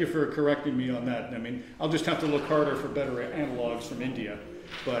 good. Thank you for correcting me on that. I mean, I'll just have to look harder for better analogs from India,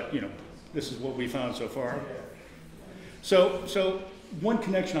 but you know, this is what we found so far. So one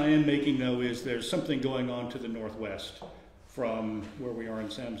connection I am making though is there's something going on to the northwest from where we are in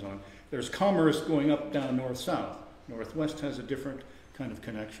Samson. There's commerce going up, down, north-south. Northwest has a different kind of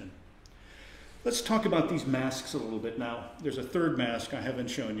connection. Let's talk about these masks a little bit now. There's a third mask I haven't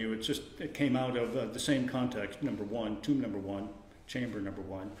shown you. It came out of the same context, number one, chamber number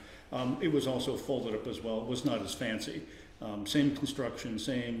one. It was also folded up as well. It was not as fancy. Same construction,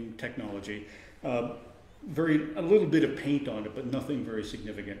 same technology. A little bit of paint on it, but nothing very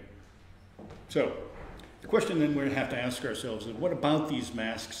significant. So the question then we're going to have to ask ourselves is, what about these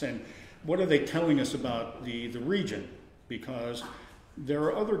masks, and what are they telling us about the region? Because there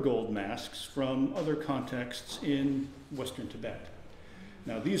are other gold masks from other contexts in Western Tibet.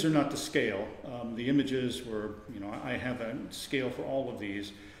 Now, these are not to scale. The images were, I have a scale for all of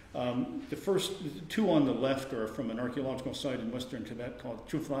these. The first two on the left are from an archaeological site in Western Tibet called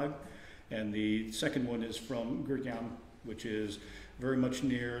Chuflag, and the second one is from Gurgyam, which is very much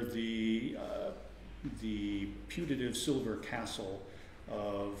near the putative silver castle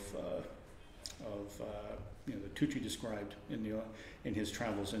of the Tucci described in his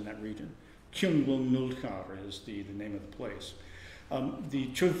travels in that region. Kyunglung Nulkar is the name of the place. The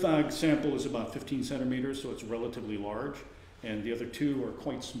Chuflag sample is about 15 centimeters, so it's relatively large, and the other two are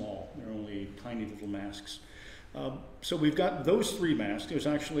quite small. They're only tiny little masks. So we've got those three masks. There's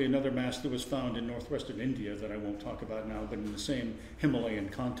actually another mask that was found in northwestern India that I won't talk about now, but in the same Himalayan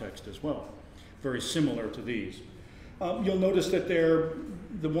context as well. Very similar to these. You'll notice that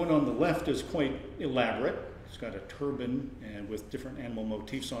the one on the left is quite elaborate. It's got a turban and with different animal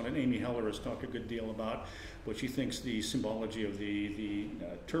motifs on it. Amy Heller has talked a good deal about what she thinks the symbology of the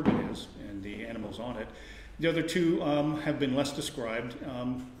turban is and the animals on it. The other two have been less described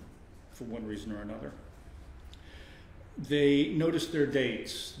for one reason or another. They notice their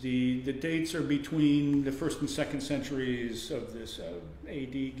dates. The dates are between the 1st and 2nd centuries of this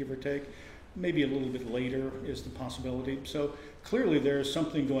AD, give or take. Maybe a little bit later is the possibility. So clearly there's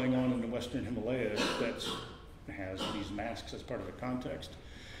something going on in the Western Himalayas that has these masks as part of the context.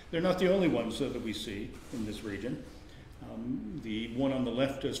 They're not the only ones that we see in this region. The one on the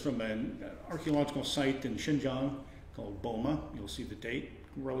left is from an archaeological site in Xinjiang called Boma. You'll see the date,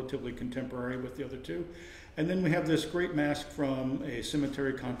 relatively contemporary with the other two. And then we have this great mask from a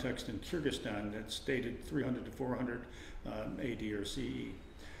cemetery context in Kyrgyzstan that's dated 300 to 400 AD or CE.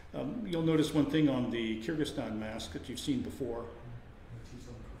 You'll notice one thing on the Kyrgyzstan mask that you've seen before.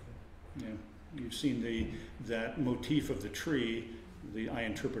 Yeah, you've seen that motif of the tree. I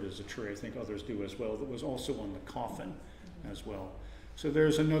interpret as a tree. I think others do as well. That was also on the coffin as well. So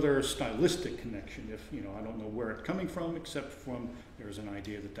there's another stylistic connection. If I don't know where it's coming from, except from there's an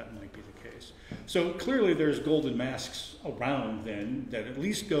idea that might be the case. So clearly there's golden masks around then that at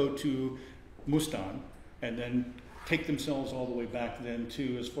least go to Mustang and then take themselves all the way back then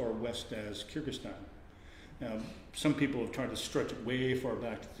to as far west as Kyrgyzstan. Now, some people have tried to stretch it way far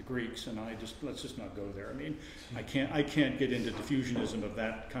back to the Greeks, and let's just not go there. I mean, I can't get into diffusionism of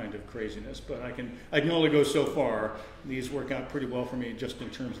that kind of craziness, but I can only go so far. These work out pretty well for me just in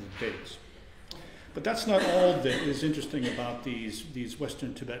terms of the dates. But that's not all that is interesting about these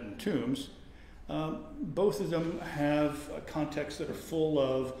Western Tibetan tombs. Both of them have a context that are full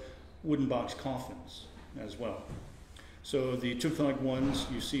of wooden box coffins as well. So the Chuflag ones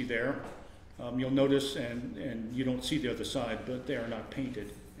you see there, you'll notice, and you don't see the other side, but they are not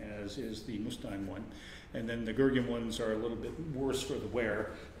painted, as is the Mustang one. And then the Gurgyam ones are a little bit worse for the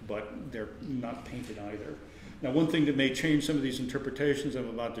wear, but they're not painted either. Now, one thing that may change some of these interpretations I'm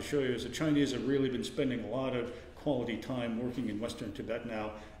about to show you is the Chinese have really been spending a lot of quality time working in Western Tibet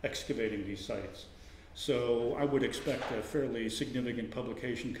now, excavating these sites. So I would expect a fairly significant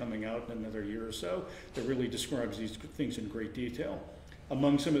publication coming out in another year or so that really describes these things in great detail.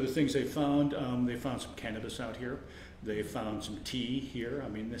 Among some of the things they found some cannabis out here. They found some tea here. I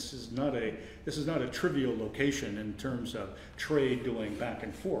mean, this is not a trivial location in terms of trade going back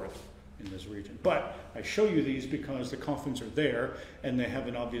and forth in this region. But I show you these because the coffins are there and they have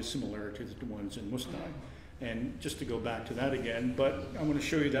an obvious similarity to the ones in Mustang. And just to go back to that again, but I want to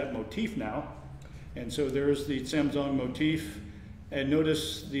show you that motif now. And so there's the Tsamdzong motif, and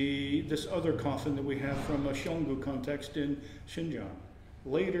notice this other coffin that we have from a Xiongnu context in Xinjiang.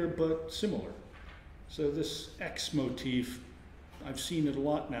 Later, but similar. So this X motif, I've seen it a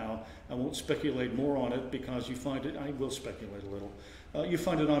lot now. I won't speculate more on it because you find it, I will speculate a little. You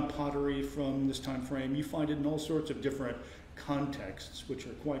find it on pottery from this time frame. You find it in all sorts of different contexts, which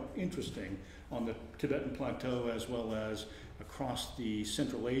are quite interesting on the Tibetan plateau as well as across the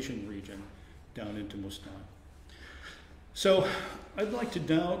Central Asian region down into Mustang. So I'd like to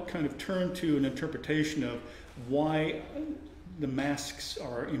now kind of turn to an interpretation of why the masks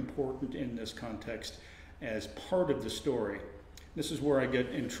are important in this context as part of the story. This is where I get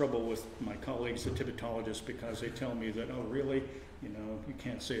in trouble with my colleagues, the Tibetologists, because they tell me that, oh, really? You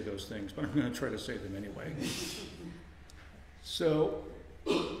can't say those things, but I'm going to try to say them anyway. So,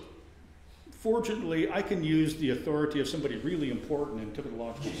 fortunately, I can use the authority of somebody really important in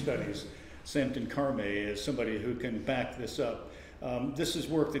Tibetological studies Samton Karme is somebody who can back this up. This is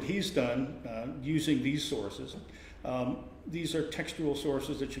work that he's done using these sources. These are textual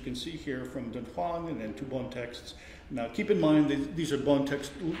sources that you can see here from Dun Huang and then two Bon texts. Now keep in mind that these are Bon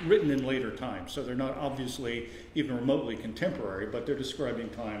texts written in later times, so they're not obviously even remotely contemporary, but they're describing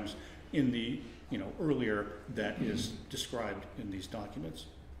times in the earlier that is described in these documents.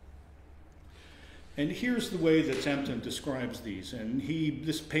 And here's the way that Samton describes these, and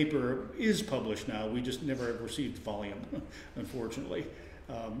this paper is published now. We just never have received the volume, unfortunately,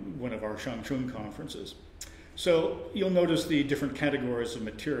 one of our Shangchun conferences. So you'll notice the different categories of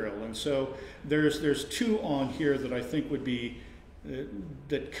material, and so there's two on here that I think would be,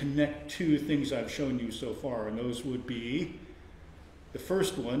 that connect to things I've shown you so far, and those would be the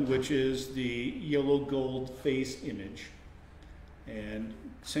first one, which is the yellow gold face image. And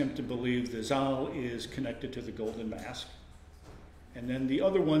Samton believes the Zal is connected to the golden mask. And then the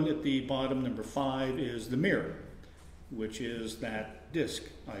other one at the bottom, number 5, is the mirror, which is that disc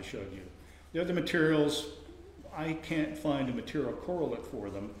I showed you. The other materials, I can't find a material correlate for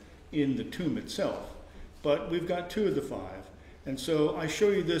them in the tomb itself, but we've got 2 of the 5. And so I show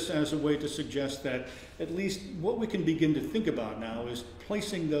you this as a way to suggest that at least what we can begin to think about now is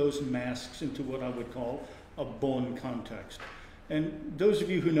placing those masks into what I would call a Bon context. And those of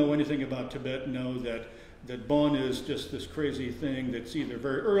you who know anything about Tibet know that Bon is just this crazy thing that's either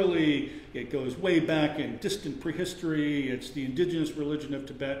very early, it goes way back in distant prehistory, it's the indigenous religion of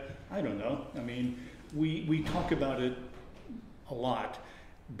Tibet. I don't know. I mean, we talk about it a lot,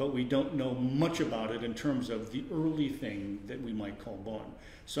 but we don't know much about it in terms of the early thing that we might call Bon.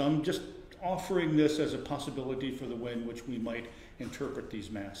 So I'm just offering this as a possibility for the way in which we might interpret these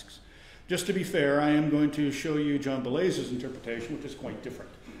masks. Just to be fair, I am going to show you John Belaze's interpretation, which is quite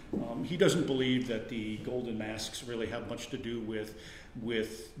different. He doesn't believe that the golden masks really have much to do with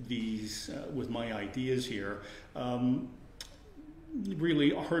my ideas here.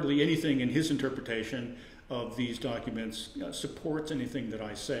 Really, hardly anything in his interpretation of these documents supports anything that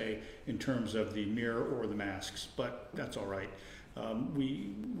I say in terms of the mirror or the masks, but that's all right.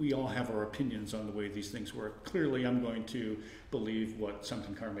 We all have our opinions on the way these things work. Clearly, I'm going to believe what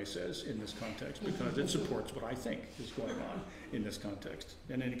Samton Karme says in this context because it supports what I think is going on in this context,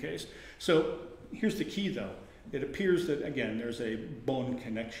 in any case. So here's the key, though. It appears that, again, there's a Bon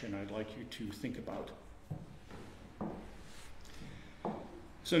connection I'd like you to think about.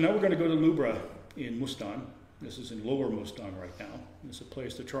 So now we're going to go to Lubra in Mustang. This is in Lower Mustang right now. This is a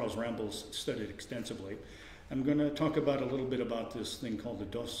place that Charles Rambles studied extensively. I'm going to talk about a little bit about this thing called the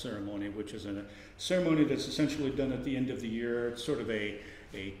Dos ceremony, which is a ceremony that's essentially done at the end of the year. It's sort of a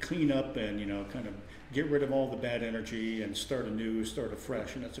cleanup and, kind of get rid of all the bad energy and start anew, start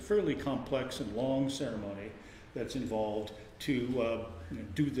afresh. And it's a fairly complex and long ceremony that's involved to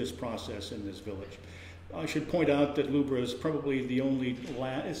do this process in this village. I should point out that Lubra is probably the only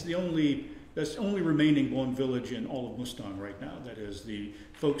that's the only remaining Bon village in all of Mustang right now. That is, the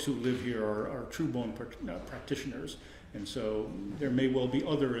folks who live here are true Bon practitioners. And so there may well be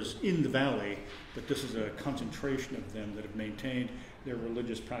others in the valley, but this is a concentration of them that have maintained their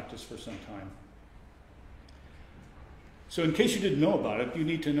religious practice for some time. So in case you didn't know about it, you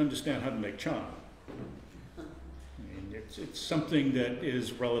need to understand how to make chan. I mean, it's something that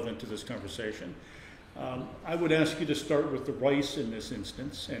is relevant to this conversation. I would ask you to start with the rice in this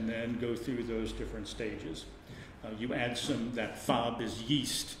instance and then go through those different stages. You add that fab is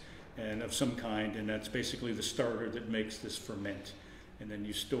yeast and of some kind, and that's basically the starter that makes this ferment. And then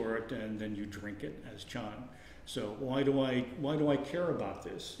you store it and then you drink it as chan. So why do I care about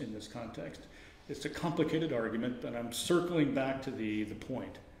this in this context? It's a complicated argument, but I'm circling back to the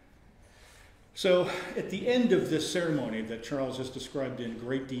point. So at the end of this ceremony that Charles has described in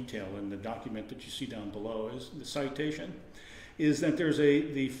great detail in the document that you see down below is the citation, is that there's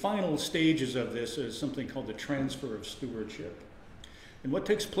the final stages of this is something called the transfer of stewardship. And what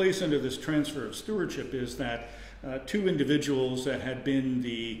takes place under this transfer of stewardship is that 2 individuals that had been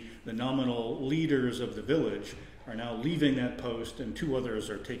the nominal leaders of the village are now leaving that post and 2 others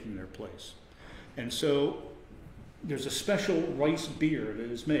are taking their place. And so there's a special rice beer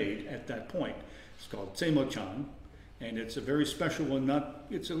that is made at that point. It's called Tseimo-chan, and it's a very special one.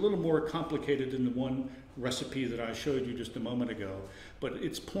 It's a little more complicated than the one recipe that I showed you just a moment ago, but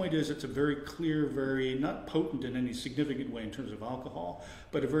its point is it's a very clear, very, not potent in any significant way in terms of alcohol,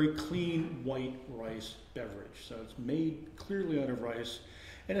 but a very clean white rice beverage. So it's made clearly out of rice,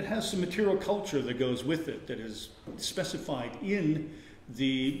 and it has some material culture that goes with it that is specified in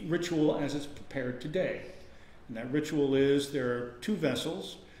the ritual as it's prepared today. And that ritual is there are 2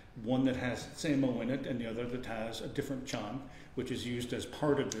 vessels. one that has tsemo in it and the other that has a different chan, which is used as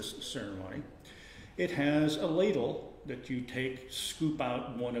part of this ceremony. It has a ladle that you take, scoop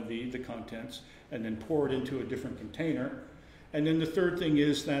out one of the contents, and then pour it into a different container. And then the third thing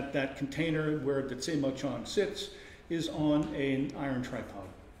is that that container where the tsemo chan sits is on an iron tripod.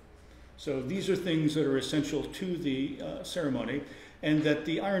 So these are things that are essential to the ceremony, and that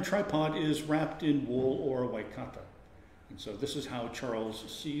the iron tripod is wrapped in wool or a white kata. And so this is how Charles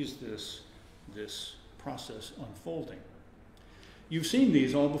sees this process unfolding. You've seen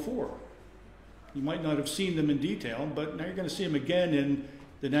these all before. You might not have seen them in detail, but now you're going to see them again in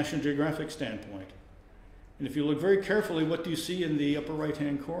the National Geographic standpoint. And if you look very carefully, what do you see in the upper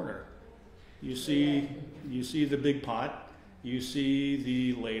right-hand corner? You see the big pot, you see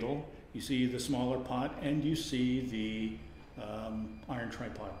the ladle, you see the smaller pot, and you see the iron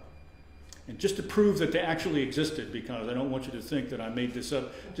tripod. And just to prove that they actually existed, because I don't want you to think that I made this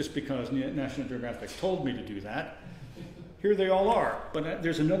up just because National Geographic told me to do that, here they all are. But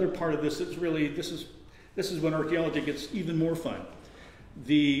there's another part of this that's really, this is when archaeology gets even more fun.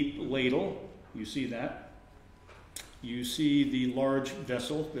 The ladle, you see that. You see the large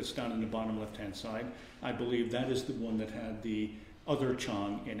vessel that's down in the bottom left-hand side. I believe that is the one that had the other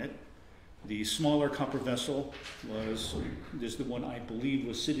chan in it. The smaller copper vessel is the one I believe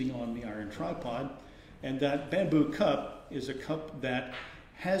was sitting on the iron tripod. And that bamboo cup is a cup that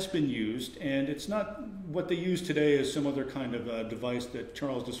has been used, and it's not what they use today as some other kind of device that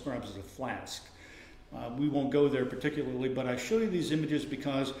Charles describes as a flask. We won't go there particularly, but I show you these images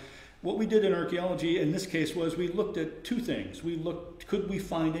because what we did in archaeology in this case was we looked at two things. We looked, could we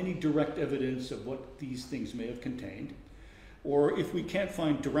find any direct evidence of what these things may have contained? Or if we can't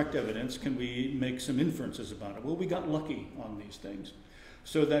find direct evidence, can we make some inferences about it? Well, we got lucky on these things.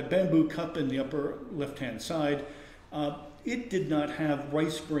 So that bamboo cup in the upper left-hand side, it did not have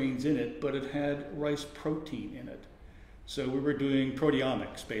rice grains in it, but it had rice protein in it. So we were doing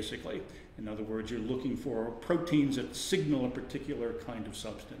proteomics, basically. In other words, you're looking for proteins that signal a particular kind of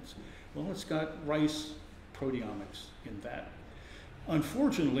substance. Well, it's got rice proteomics in that.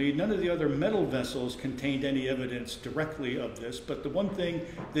 Unfortunately, none of the other metal vessels contained any evidence directly of this, but the one thing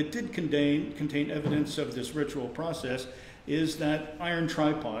that did contain evidence of this ritual process is that iron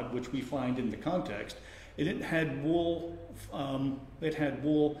tripod, which we find in the context. It had wool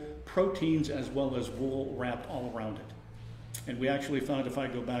proteins as well as wool wrapped all around it. And we actually found, if I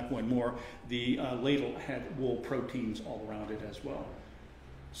go back one more, the ladle had wool proteins all around it as well.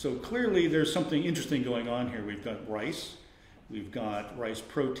 So clearly there's something interesting going on here. We've got rice, we've got rice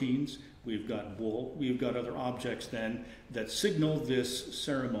proteins, we've got wool, we've got other objects then that signal this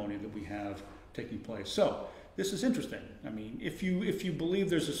ceremony that we have taking place. So this is interesting. I mean, if you believe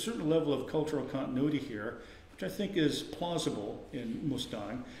there's a certain level of cultural continuity here, which I think is plausible in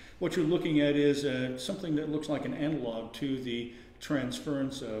Mustang, what you're looking at is something that looks like an analog to the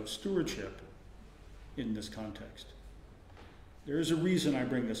transference of stewardship in this context. There is a reason I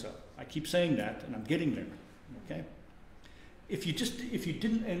bring this up. I keep saying that, and I'm getting there, okay? If you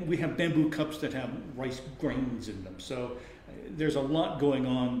didn't, and we have bamboo cups that have rice grains in them, so there's a lot going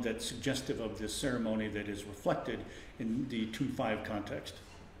on that's suggestive of this ceremony that is reflected in the 2.5 context.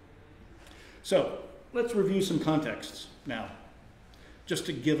 So let's review some contexts now, just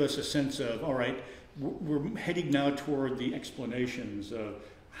to give us a sense of, all right, we're heading now toward the explanations of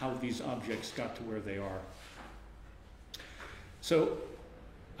how these objects got to where they are. So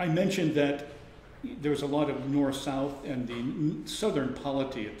I mentioned that there was a lot of north-south, and the southern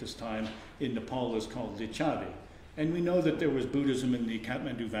polity at this time in Nepal is called Lichavi. And we know that there was Buddhism in the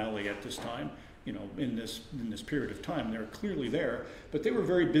Kathmandu Valley at this time, you know, in this period of time. They're clearly there, but they were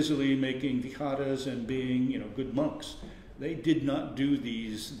very busily making viharas and being, you know, good monks. They did not do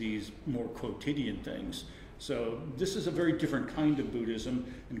these more quotidian things. So this is a very different kind of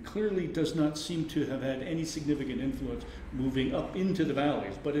Buddhism, and clearly does not seem to have had any significant influence moving up into the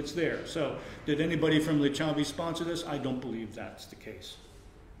valleys, but it's there. So did anybody from Lichavi sponsor this? I don't believe that's the case.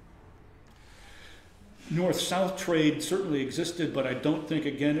 North-south trade certainly existed, but I don't think,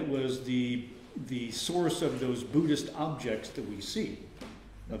 again, it was the source of those Buddhist objects that we see,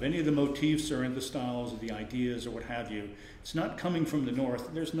 of any of the motifs or in the styles or the ideas or what have you. It's not coming from the north.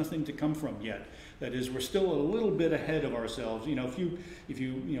 There's nothing to come from yet. That is, we're still a little bit ahead of ourselves. You know, if you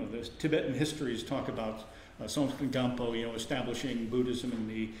know, the Tibetan histories talk about Somkhtang Gampo, you know, establishing Buddhism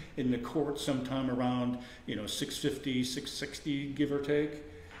in the court sometime around, you know, 650, 660, give or take.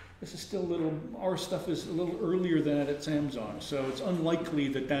 This is still a little, our stuff is a little earlier than that at Samsung, so it's unlikely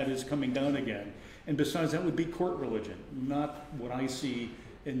that that is coming down again. And besides, that would be court religion, not what I see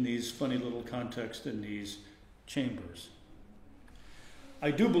in these funny little contexts in these chambers. I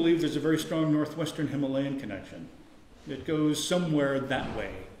do believe there's a very strong northwestern Himalayan connection. It goes somewhere that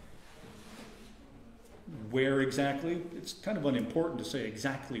way. Where exactly? It's kind of unimportant to say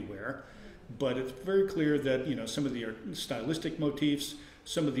exactly where, but it's very clear that, you know, some of the stylistic motifs,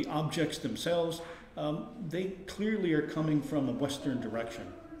 some of the objects themselves, they clearly are coming from a Western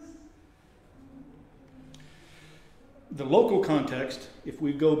direction. The local context, if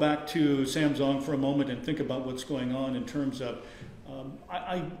we go back to Samsung for a moment and think about what's going on in terms of,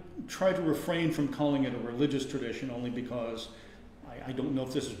 I try to refrain from calling it a religious tradition only because I don't know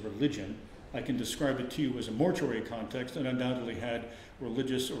if this is religion. I can describe it to you as a mortuary context and undoubtedly had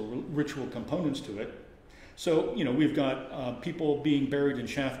religious or ritual components to it. So, you know, we've got people being buried in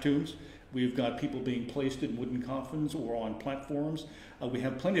shaft tombs. We've got people being placed in wooden coffins or on platforms. We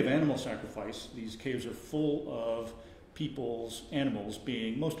have plenty of animal sacrifice. These caves are full of animals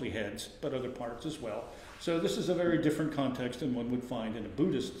being mostly heads, but other parts as well. So this is a very different context than one would find in a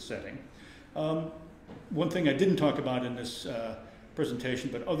Buddhist setting. One thing I didn't talk about in this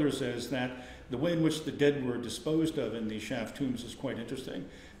presentation, but others, is that the way in which the dead were disposed of in these shaft tombs is quite interesting.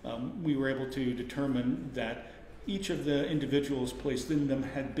 We were able to determine that each of the individuals placed in them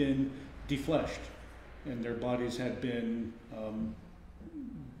had been defleshed, and their bodies had been,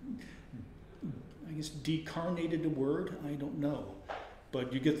 I guess decarnated, a word? I don't know.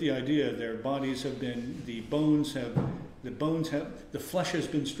 But you get the idea. Their bodies have been, the flesh has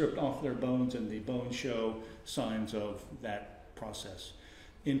been stripped off their bones, and the bones show signs of that process.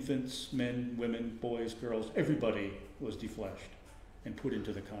 Infants, men, women, boys, girls, everybody was defleshed and put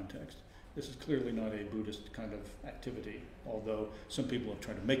into the context. This is clearly not a Buddhist kind of activity, although some people have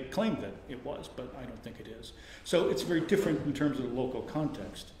tried to claim that it was, but I don't think it is. So it's very different in terms of the local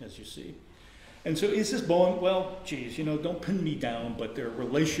context, as you see. And so is this bone, well, geez, you know, don't pin me down, but there are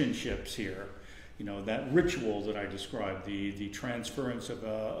relationships here. You know, that ritual that I described, the transference of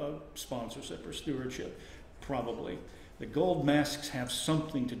a sponsorship or stewardship, probably. The gold masks have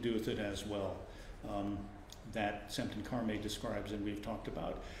something to do with it as well, that Semten Karme describes and we've talked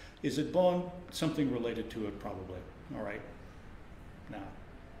about. Is it bone? Something related to it, probably. All right. Now,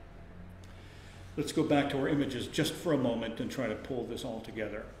 let's go back to our images just for a moment and try to pull this all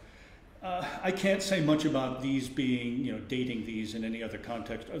together. I can't say much about these being, you know, dating these in any other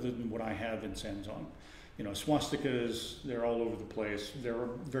context other than what I have in Samsung. You know, swastikas, they're all over the place. They're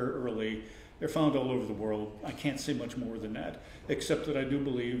very early. They're found all over the world. I can't say much more than that, except that I do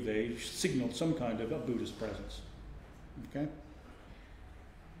believe they signaled some kind of a Buddhist presence. Okay?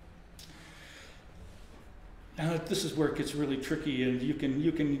 Now, this is where it gets really tricky, and you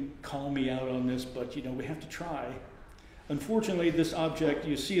can call me out on this, but, you know, we have to try. Unfortunately, this object,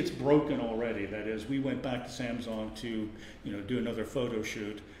 you see it's broken already. That is, we went back to Samsung to, you know, do another photo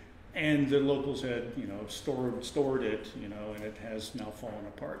shoot, and the locals had, you know, stored it, you know, and it has now fallen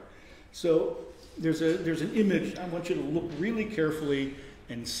apart. So there's an image. I want you to look really carefully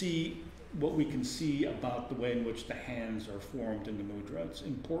and see what we can see about the way in which the hands are formed in the mudra. It's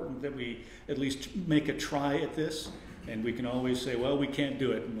important that we at least make a try at this. And we can always say, well, we can't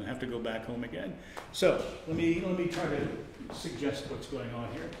do it, and we'll have to go back home again. So let me try to suggest what's going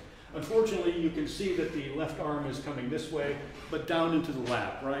on here. Unfortunately, you can see that the left arm is coming this way, but down into the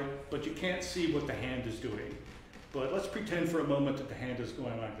lap, right? But you can't see what the hand is doing. But let's pretend for a moment that the hand is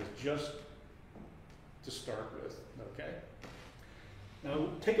going like this, just to start with, okay? Now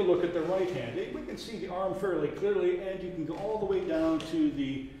take a look at the right hand. We can see the arm fairly clearly, and you can go all the way down to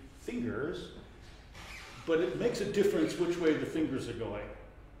the fingers. But it makes a difference which way the fingers are going.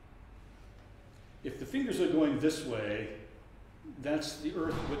 If the fingers are going this way, that's the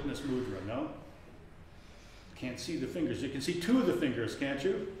Earth Witness Mudra, no? Can't see the fingers. You can see two of the fingers, can't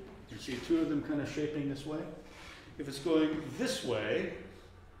you? You see two of them kind of shaping this way. If it's going this way,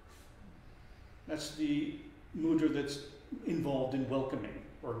 that's the mudra that's involved in welcoming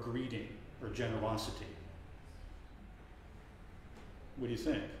or greeting or generosity. What do you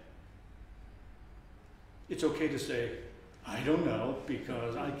think? It's okay to say, I don't know,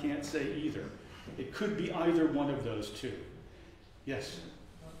 because I can't say either. It could be either one of those two. Yes?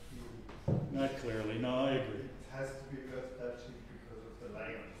 Not clearly. No, I agree. It has to be touching because of the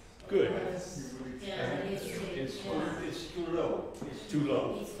lions. Good. It's too low. It's too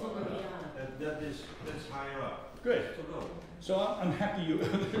low. That's higher up. Good. Too low. So I'm happy you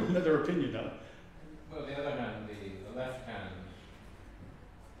have another opinion now. Well, the other hand, the left hand,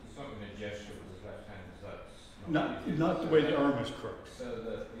 he's not going to gesture with his left hand, because that's Not the way the arm is crooked. So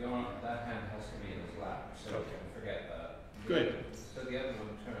the arm, that hand has to be in his lap, so Okay. you can forget that. Good. So the other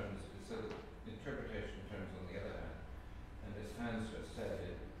one turns, so the interpretation turns on the other hand. And as Hans just said,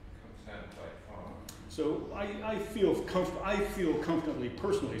 it comes down quite far. So I feel comfortably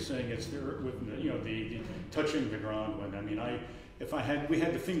personally saying it's there with the touching the ground one. I mean, if we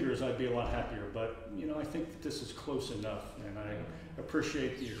had the fingers, I'd be a lot happier. But I think that this is close enough, and I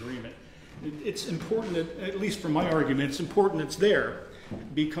appreciate the agreement. It's important that, at least for my argument, it's important it's there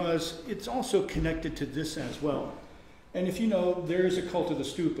because it's also connected to this as well. And if you know, there is a cult of the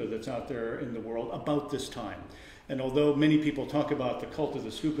stupa that's out there in the world about this time. And although many people talk about the cult of the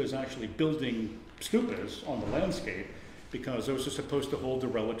stupa as actually building stupas on the landscape, because those are supposed to hold the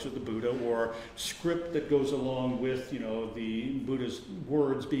relics of the Buddha or script that goes along with, the Buddha's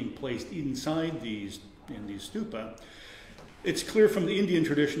words being placed inside in these stupa. It's clear from the Indian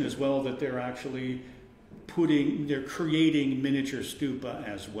tradition as well that they're actually creating miniature stupa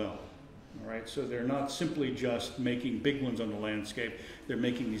as well. All right, so they're not simply just making big ones on the landscape, they're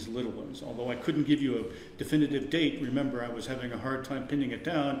making these little ones. Although I couldn't give you a definitive date, remember I was having a hard time pinning it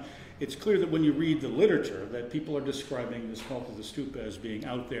down, it's clear that when you read the literature that people are describing this cult of the stupa as being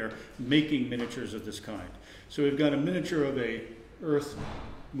out there making miniatures of this kind. So we've got a miniature of a earth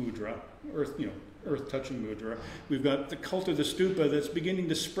mudra, earth-touching mudra. We've got the cult of the stupa that's beginning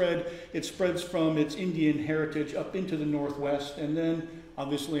to spread. It spreads from its Indian heritage up into the northwest, and then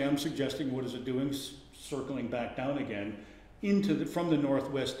obviously I'm suggesting what is it doing? Circling back down again from the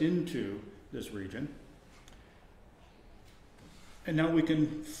northwest into this region. And now we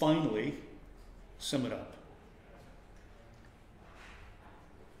can finally sum it up.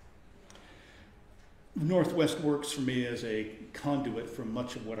 The Northwest works for me as a conduit for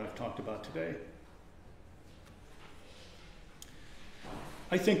much of what I've talked about today.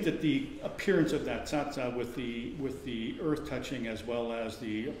 I think that the appearance of that tsatsa with the earth touching as well as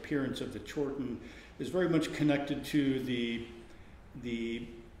the appearance of the chorten is very much connected to the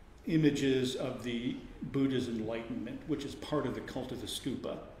images of the Buddha's enlightenment, which is part of the cult of the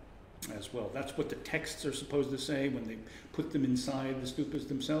stupa as well. That's what the texts are supposed to say when they put them inside the stupas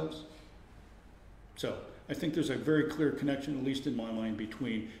themselves. So I think there's a very clear connection, at least in my mind,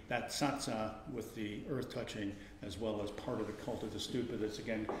 between that tsatsa with the earth touching as well as part of the cult of the stupa that's,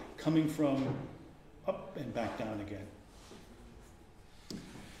 again, coming from up and back down again.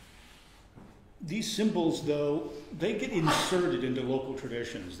 These symbols, though, they get inserted into local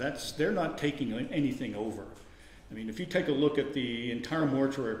traditions. They're not taking anything over. I mean, if you take a look at the entire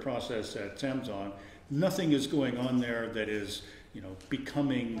mortuary process at Samson, nothing is going on there that is,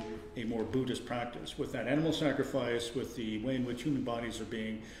 becoming a more Buddhist practice. With that animal sacrifice, with the way in which human bodies are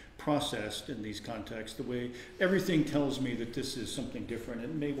being processed in these contexts, the way everything tells me that this is something different.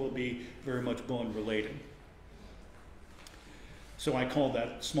 It may well be very much bone related. So I call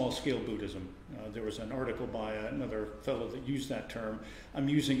that small-scale Buddhism. There was an article by another fellow that used that term. I'm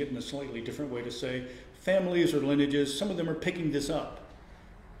using it in a slightly different way to say families or lineages, some of them are picking this up.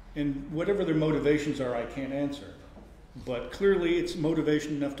 And whatever their motivations are, I can't answer. But clearly it's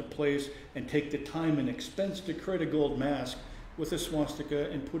motivation enough to place and take the time and expense to create a gold mask with a swastika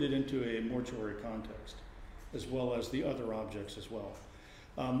and put it into a mortuary context, as well as the other objects as well.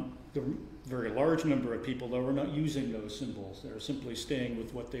 The very large number of people, though, are not using those symbols. They're simply staying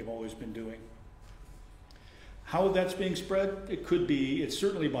with what they've always been doing. How that's being spread, it's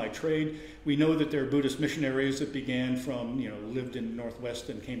certainly by trade. We know that there are Buddhist missionaries that began from, lived in the Northwest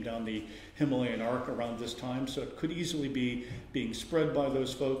and came down the Himalayan arc around this time, so it could easily be being spread by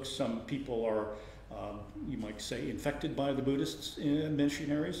those folks. Some people are, you might say, infected by the Buddhist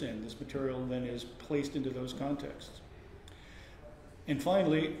missionaries, and this material then is placed into those contexts. And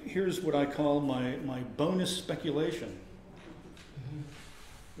finally, here's what I call my bonus speculation.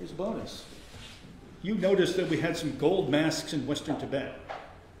 Here's a bonus. You noticed that we had some gold masks in Western Tibet.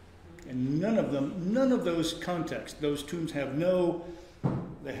 And none of those contexts, those tombs have no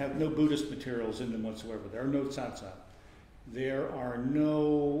Buddhist materials in them whatsoever. There are no tsatsa. There are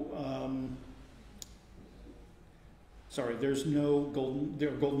there's no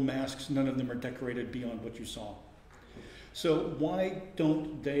golden masks. None of them are decorated beyond what you saw. So why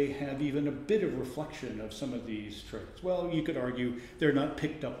don't they have even a bit of reflection of some of these traits? Well, you could argue they're not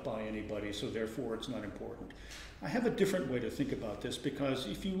picked up by anybody, so therefore it's not important. I have a different way to think about this, because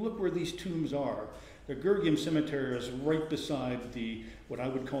if you look where these tombs are, the Gurgyam Cemetery is right beside what I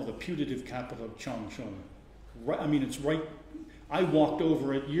would call the putative capital of Changchun. Right, I mean, it's right I walked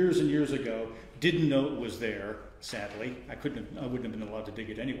over it years and years ago, didn't know it was there, sadly. I wouldn't have been allowed to dig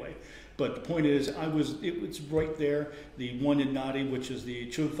it anyway. But the point is, it's right there. The one in Nadi, which is the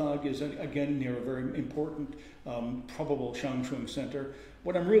Chulthag, is again near a very important, probable Shangchung center.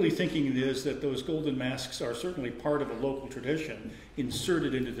 What I'm really thinking is that those golden masks are certainly part of a local tradition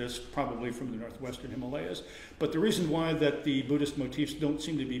inserted into this, probably from the northwestern Himalayas. But the reason why that the Buddhist motifs don't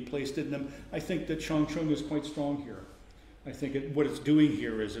seem to be placed in them, I think that Shangchung is quite strong here. I think what it's doing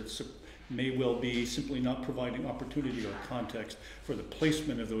here is it may well be simply not providing opportunity or context for the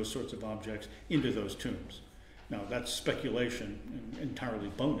placement of those sorts of objects into those tombs. Now, that's speculation, entirely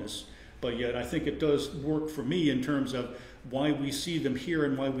bonus, but yet I think it does work for me in terms of why we see them here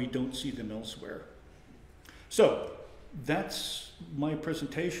and why we don't see them elsewhere. So, that's my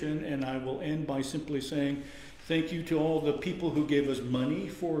presentation, and I will end by simply saying thank you to all the people who gave us money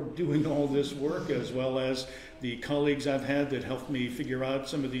for doing all this work, as well as the colleagues I've had that helped me figure out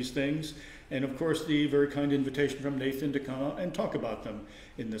some of these things, and of course the very kind invitation from Nathan to come and talk about them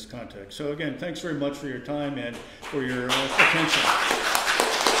in this context. So again, thanks very much for your time and for your attention.